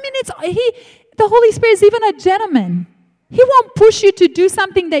it. I mean, the Holy Spirit is even a gentleman. He won't push you to do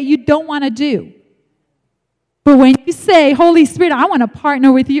something that you don't want to do. But when you say, Holy Spirit, I want to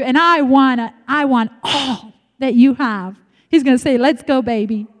partner with you and I want all that you have, He's going to say, let's go,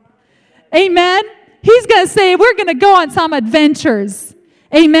 baby. Amen. He's going to say, we're going to go on some adventures.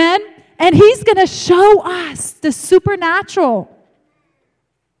 Amen. And He's going to show us the supernatural.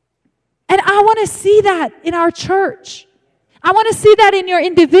 And I want to see that in our church. I want to see that in your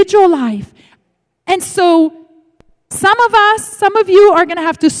individual life. And so some of you are going to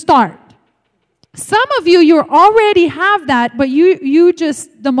have to start. Some of you already have that, but you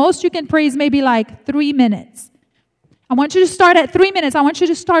just, the most you can pray is maybe like 3 minutes. I want you to start at 3 minutes. I want you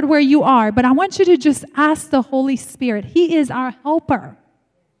to start where you are, but I want you to just ask the Holy Spirit. He is our helper.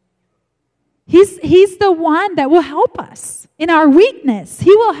 He's the one that will help us in our weakness.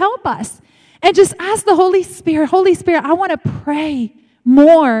 He will help us. And just ask the Holy Spirit, Holy Spirit, I want to pray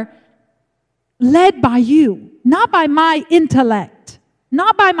more led by you, not by my intellect,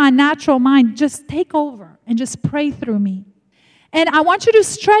 not by my natural mind. Just take over and just pray through me. And I want you to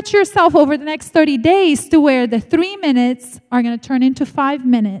stretch yourself over the next 30 days to where the 3 minutes are going to turn into 5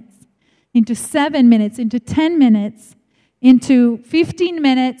 minutes, into 7 minutes, into 10 minutes, into 15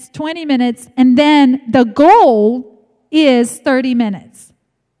 minutes, 20 minutes, and then the goal is 30 minutes.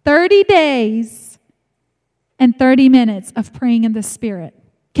 30 days and 30 minutes of praying in the Spirit.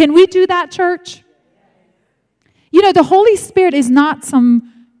 Can we do that, church? The Holy Spirit is not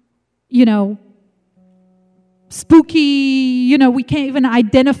some, spooky, we can't even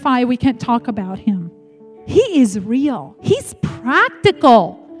identify, we can't talk about Him. He is real. He's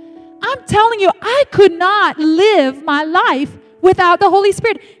practical. I'm telling you, I could not live my life without the Holy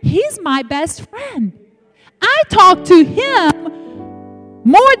Spirit. He's my best friend. I talk to Him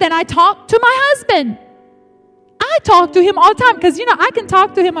more than I talk to my husband. I talk to Him all the time because, I can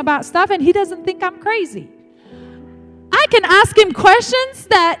talk to Him about stuff and He doesn't think I'm crazy. I can ask Him questions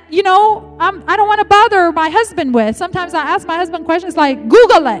that, I don't want to bother my husband with. Sometimes I ask my husband questions like,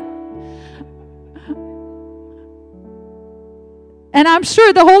 Google it. And I'm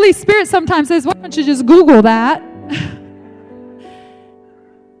sure the Holy Spirit sometimes says, why don't you just Google that?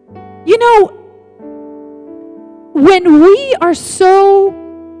 When we are so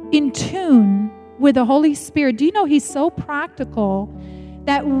in tune with the Holy Spirit, do you know He's so practical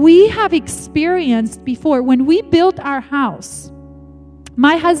that we have experienced before? When we built our house,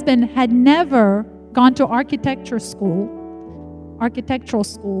 my husband had never gone to architectural school.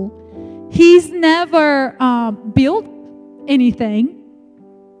 He's never built anything.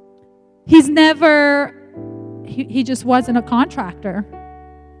 He just wasn't a contractor.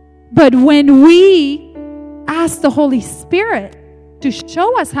 But when we asked the Holy Spirit to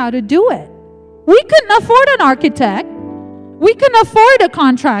show us how to do it, we couldn't afford an architect. We couldn't afford a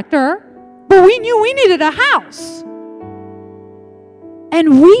contractor, but we knew we needed a house.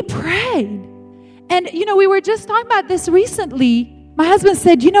 And we prayed. And, we were just talking about this recently. My husband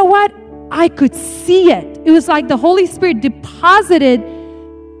said, you know what? I could see it. It was like the Holy Spirit deposited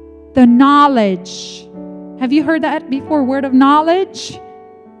the knowledge. Have you heard that before? Word of knowledge?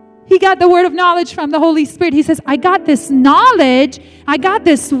 He got the word of knowledge from the Holy Spirit. He says, I got this knowledge. I got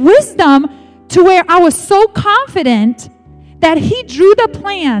this wisdom to where I was so confident that He drew the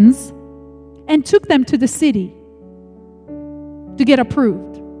plans and took them to the city to get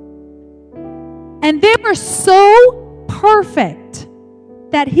approved. And they were so perfect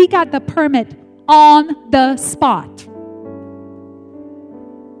that He got the permit on the spot.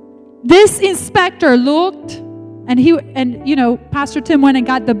 This inspector looked, and Pastor Tim went and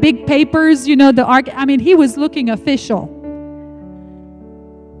got the big papers, he was looking official.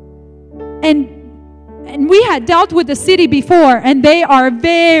 And we had dealt with the city before, and they are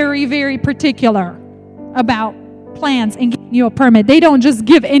very, very particular about plans and giving you a permit. They don't just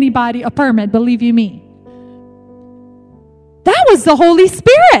give anybody a permit, believe you me. That was the Holy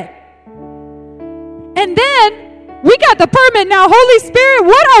Spirit. And then we got the permit. Now, Holy Spirit,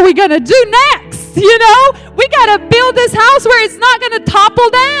 what are we going to do next? We got to build this house where it's not going to topple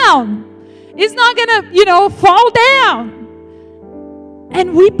down. It's not going to, fall down.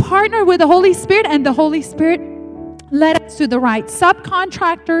 And we partnered with the Holy Spirit, and the Holy Spirit led us to the right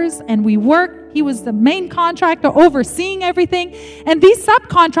subcontractors, and we worked. He was the main contractor overseeing everything. And these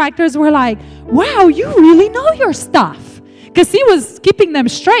subcontractors were like, wow, you really know your stuff. Because he was keeping them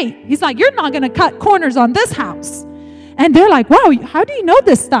straight. He's like, you're not going to cut corners on this house. And they're like, wow, how do you know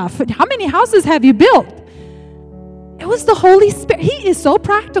this stuff? How many houses have you built? It was the Holy Spirit. He is so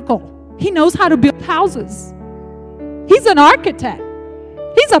practical. He knows how to build houses. He's an architect.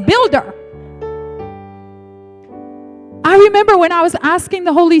 He's a builder. I remember when I was asking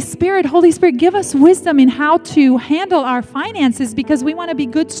the Holy Spirit, give us wisdom in how to handle our finances because we want to be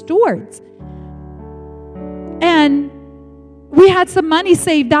good stewards. And we had some money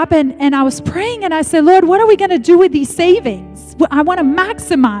saved up, and I was praying, and I said, Lord, what are we going to do with these savings? I want to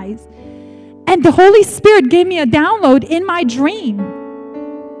maximize. And the Holy Spirit gave me a download in my dream.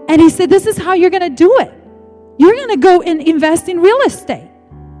 And he said, this is how you're going to do it. You're going to go and invest in real estate.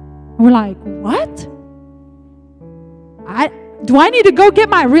 We're like, what? Do I need to go get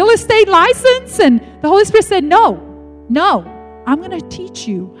my real estate license? And the Holy Spirit said, no, I'm going to teach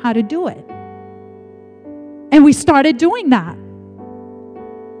you how to do it. And we started doing that.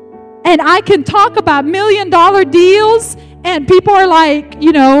 And I can talk about $1 million deals, and people are like,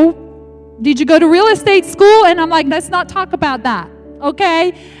 did you go to real estate school? And I'm like, let's not talk about that,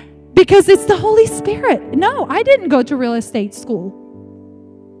 okay? Because it's the Holy Spirit. No, I didn't go to real estate school.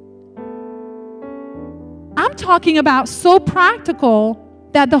 I'm talking about so practical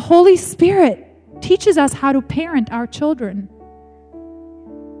that the Holy Spirit teaches us how to parent our children.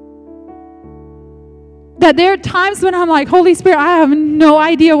 That there are times when I'm like, Holy Spirit, I have no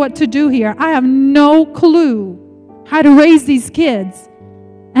idea what to do here. I have no clue how to raise these kids.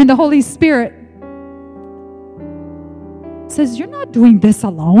 And the Holy Spirit says, you're not doing this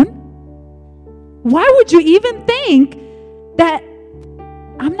alone. Why would you even think that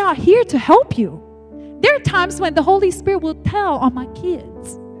I'm not here to help you? There are times when the Holy Spirit will tell on my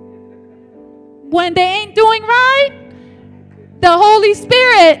kids. When they ain't doing right, the Holy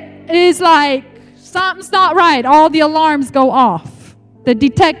Spirit is like, something's not right. All the alarms go off. The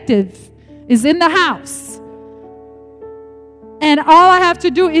detective is in the house. And all I have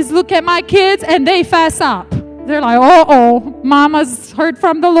to do is look at my kids and they fess up. They're like, Mama's heard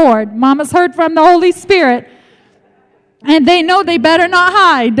from the Lord. Mama's heard from the Holy Spirit. And they know they better not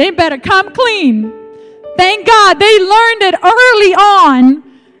hide. They better come clean. Thank God they learned it early on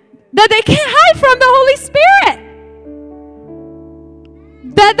that they can't hide from the Holy Spirit.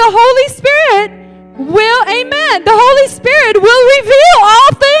 That the Holy Spirit the Holy Spirit will reveal all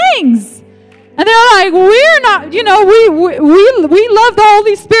things. And they're like, we're not, we love the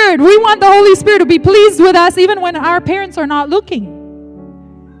Holy Spirit. We want the Holy Spirit to be pleased with us even when our parents are not looking.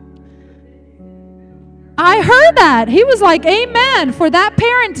 I heard that. He was like, amen for that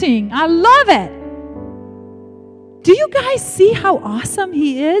parenting. I love it. Do you guys see how awesome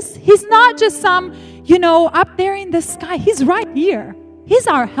he is? He's not just some, up there in the sky. He's right here. He's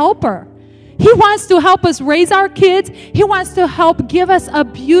our helper. He wants to help us raise our kids. He wants to help give us a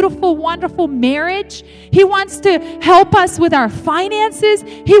beautiful, wonderful marriage. He wants to help us with our finances.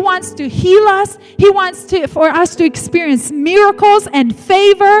 He wants to heal us. He wants for us to experience miracles and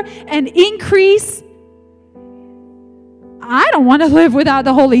favor and increase. I don't want to live without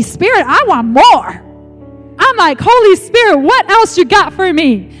the Holy Spirit. I want more. I'm like, Holy Spirit, what else you got for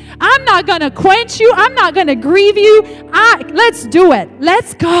me? I'm not going to quench you. I'm not going to grieve you. Let's do it.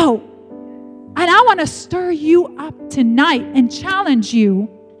 Let's go. And I want to stir you up tonight and challenge you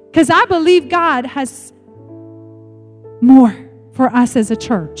because I believe God has more for us as a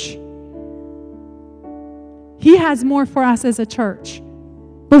church. He has more for us as a church.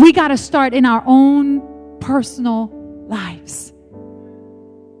 But we got to start in our own personal lives.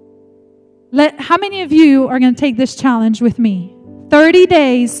 How many of you are going to take this challenge with me? 30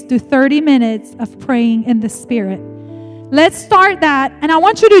 days to 30 minutes of praying in the Spirit. Let's start that, and I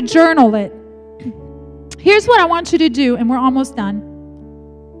want you to journal it. Here's what I want you to do, and we're almost done.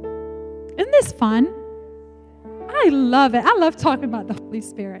 Isn't this fun? I love it. I love talking about the Holy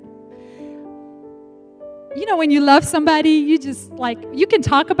Spirit. You know, when you love somebody, you just you can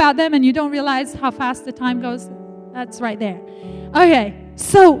talk about them and you don't realize how fast the time goes. That's right there. Okay,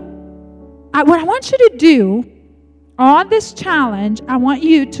 so what I want you to do on this challenge, I want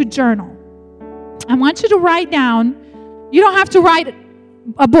you to journal. I want you to write down. You don't have to write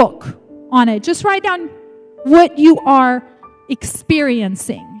a book on it. Just write down what you are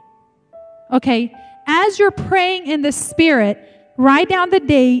experiencing. Okay? As you're praying in the Spirit, write down the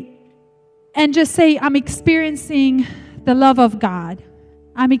date and just say, I'm experiencing the love of God.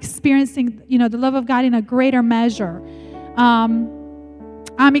 I'm experiencing, the love of God in a greater measure.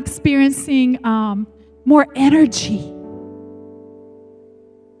 I'm experiencing more energy.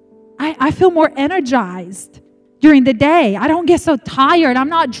 I feel more energized during the day. I don't get so tired. I'm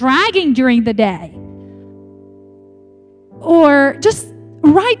not dragging during the day. Or just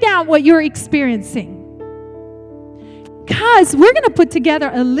write down what you're experiencing. Because we're going to put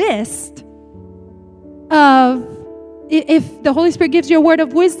together a list of, if the Holy Spirit gives you a word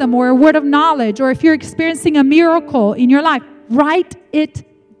of wisdom or a word of knowledge, or if you're experiencing a miracle in your life, write it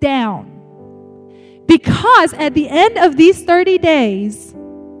down. Because at the end of these 30 days,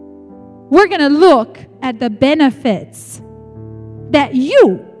 we're going to look at the benefits that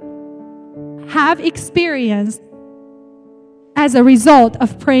you have experienced as a result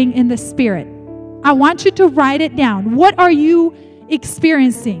of praying in the Spirit. I want you to write it down. What are you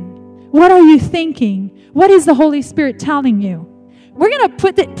experiencing? What are you thinking? What is the Holy Spirit telling you? We're going to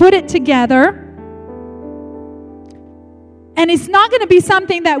put it together. And it's not going to be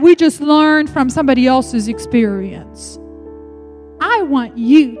something that we just learned from somebody else's experience. I want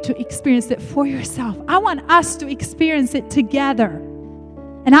you to experience it for yourself. I want us to experience it together.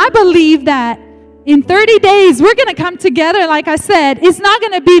 And I believe that in 30 days, we're going to come together. Like I said, it's not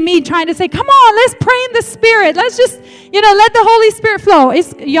going to be me trying to say, come on, let's pray in the Spirit. Let's just, let the Holy Spirit flow.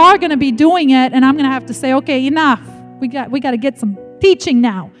 Y'all going to be doing it, and I'm going to have to say, okay, enough. We got to get some teaching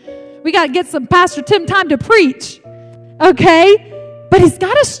now. We got to get some Pastor Tim time to preach. Okay? But it's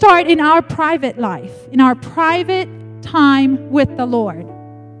got to start in our private life, in our private time with the Lord.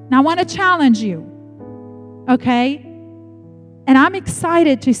 Now, I want to challenge you. Okay? And I'm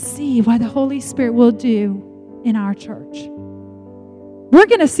excited to see what the Holy Spirit will do in our church. We're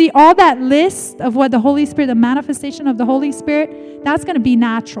going to see all that list of what the Holy Spirit, the manifestation of the Holy Spirit, that's going to be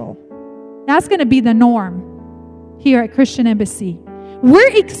natural. That's going to be the norm here at Christian Embassy.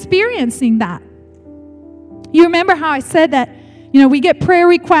 We're experiencing that. You remember how I said that, we get prayer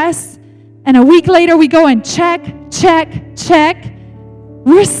requests, and a week later we go and check.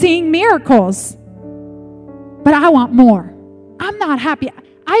 We're seeing miracles. But I want more. I'm not happy.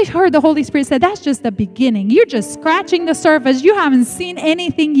 I heard the Holy Spirit say, that's just the beginning. You're just scratching the surface. You haven't seen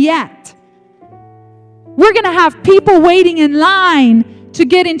anything yet. We're going to have people waiting in line to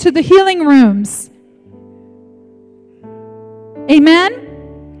get into the healing rooms.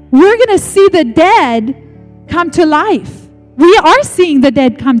 Amen? We're going to see the dead come to life. We are seeing the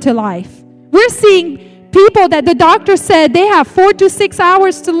dead come to life. We're seeing people that the doctor said they have 4 to 6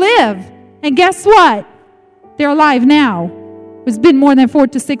 hours to live. And guess what? They're alive now. It's been more than 4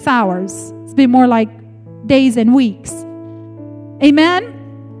 to 6 hours. It's been more like days and weeks.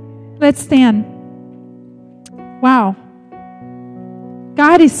 Amen? Let's stand. Wow.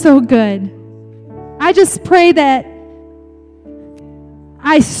 God is so good. I just pray that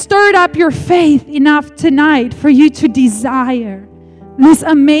I stirred up your faith enough tonight for you to desire this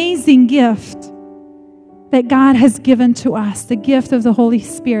amazing gift that God has given to us, the gift of the Holy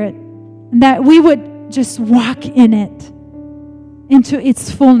Spirit, and that we would just walk in it into its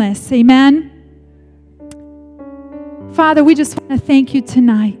fullness. Amen? Father, we just want to thank you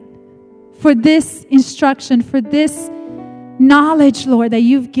tonight for this instruction, for this knowledge, Lord, that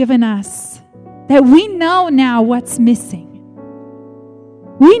you've given us, that we know now what's missing.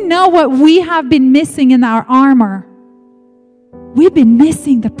 We know what we have been missing in our armor. We've been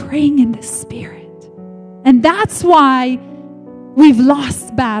missing the praying in the Spirit. And that's why we've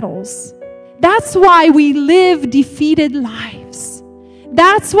lost battles. That's why we live defeated lives.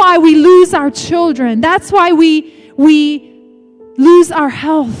 That's why we lose our children. That's why we lose our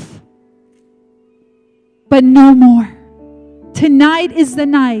health. But no more. Tonight is the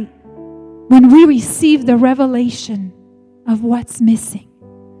night when we receive the revelation of what's missing.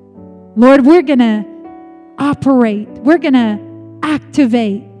 Lord, we're going to operate. We're going to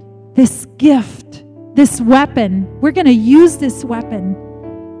activate this gift, this weapon. We're going to use this weapon.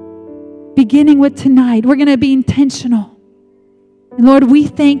 Beginning with tonight, we're going to be intentional. And Lord, we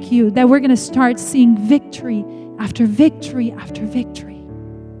thank you that we're going to start seeing victory after victory after victory.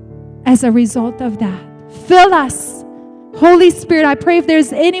 as a result of that. Fill us. Holy Spirit, I pray if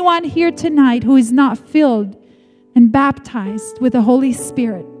there's anyone here tonight who is not filled and baptized with the Holy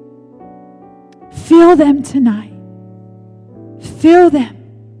Spirit, fill them tonight. Fill them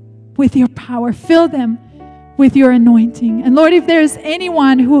with your power. Fill them with your anointing. And Lord, if there's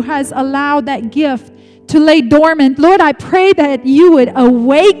anyone who has allowed that gift to lay dormant, Lord, I pray that you would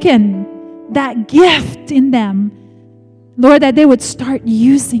awaken that gift in them. Lord, that they would start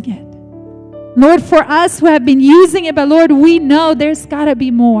using it. Lord, for us who have been using it, but Lord, we know there's got to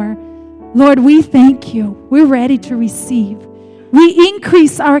be more. Lord, we thank you. We're ready to receive. We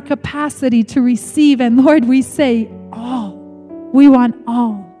increase our capacity to receive. And Lord, we say all. We want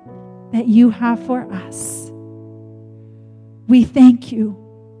all that you have for us. We thank you.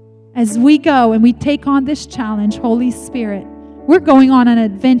 As we go and we take on this challenge, Holy Spirit, we're going on an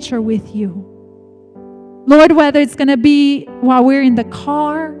adventure with you. Lord, whether it's going to be while we're in the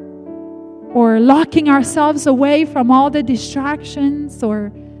car or locking ourselves away from all the distractions,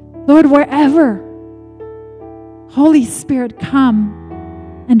 or Lord, wherever, Holy Spirit,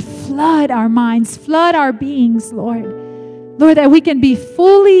 come and flood our minds, flood our beings, Lord. Lord, that we can be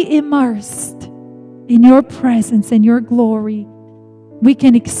fully immersed in your presence and your glory. We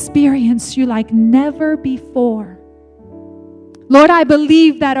can experience you like never before. Lord, I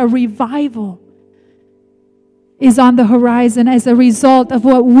believe that a revival is on the horizon as a result of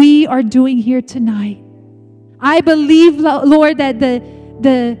what we are doing here tonight. I believe, Lord, that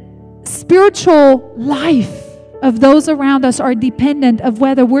the spiritual life of those around us are dependent of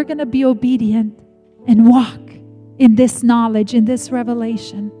whether we're going to be obedient and walk in this knowledge, in this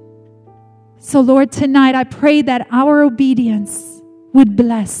revelation. So, Lord, tonight I pray that our obedience would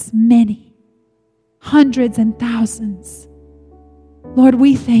bless many, hundreds and thousands. Lord,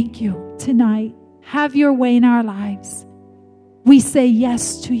 we thank you tonight. Have your way in our lives. We say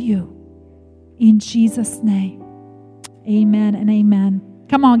yes to you. In Jesus' name, amen and amen.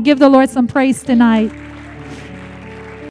 Come on, give the Lord some praise tonight.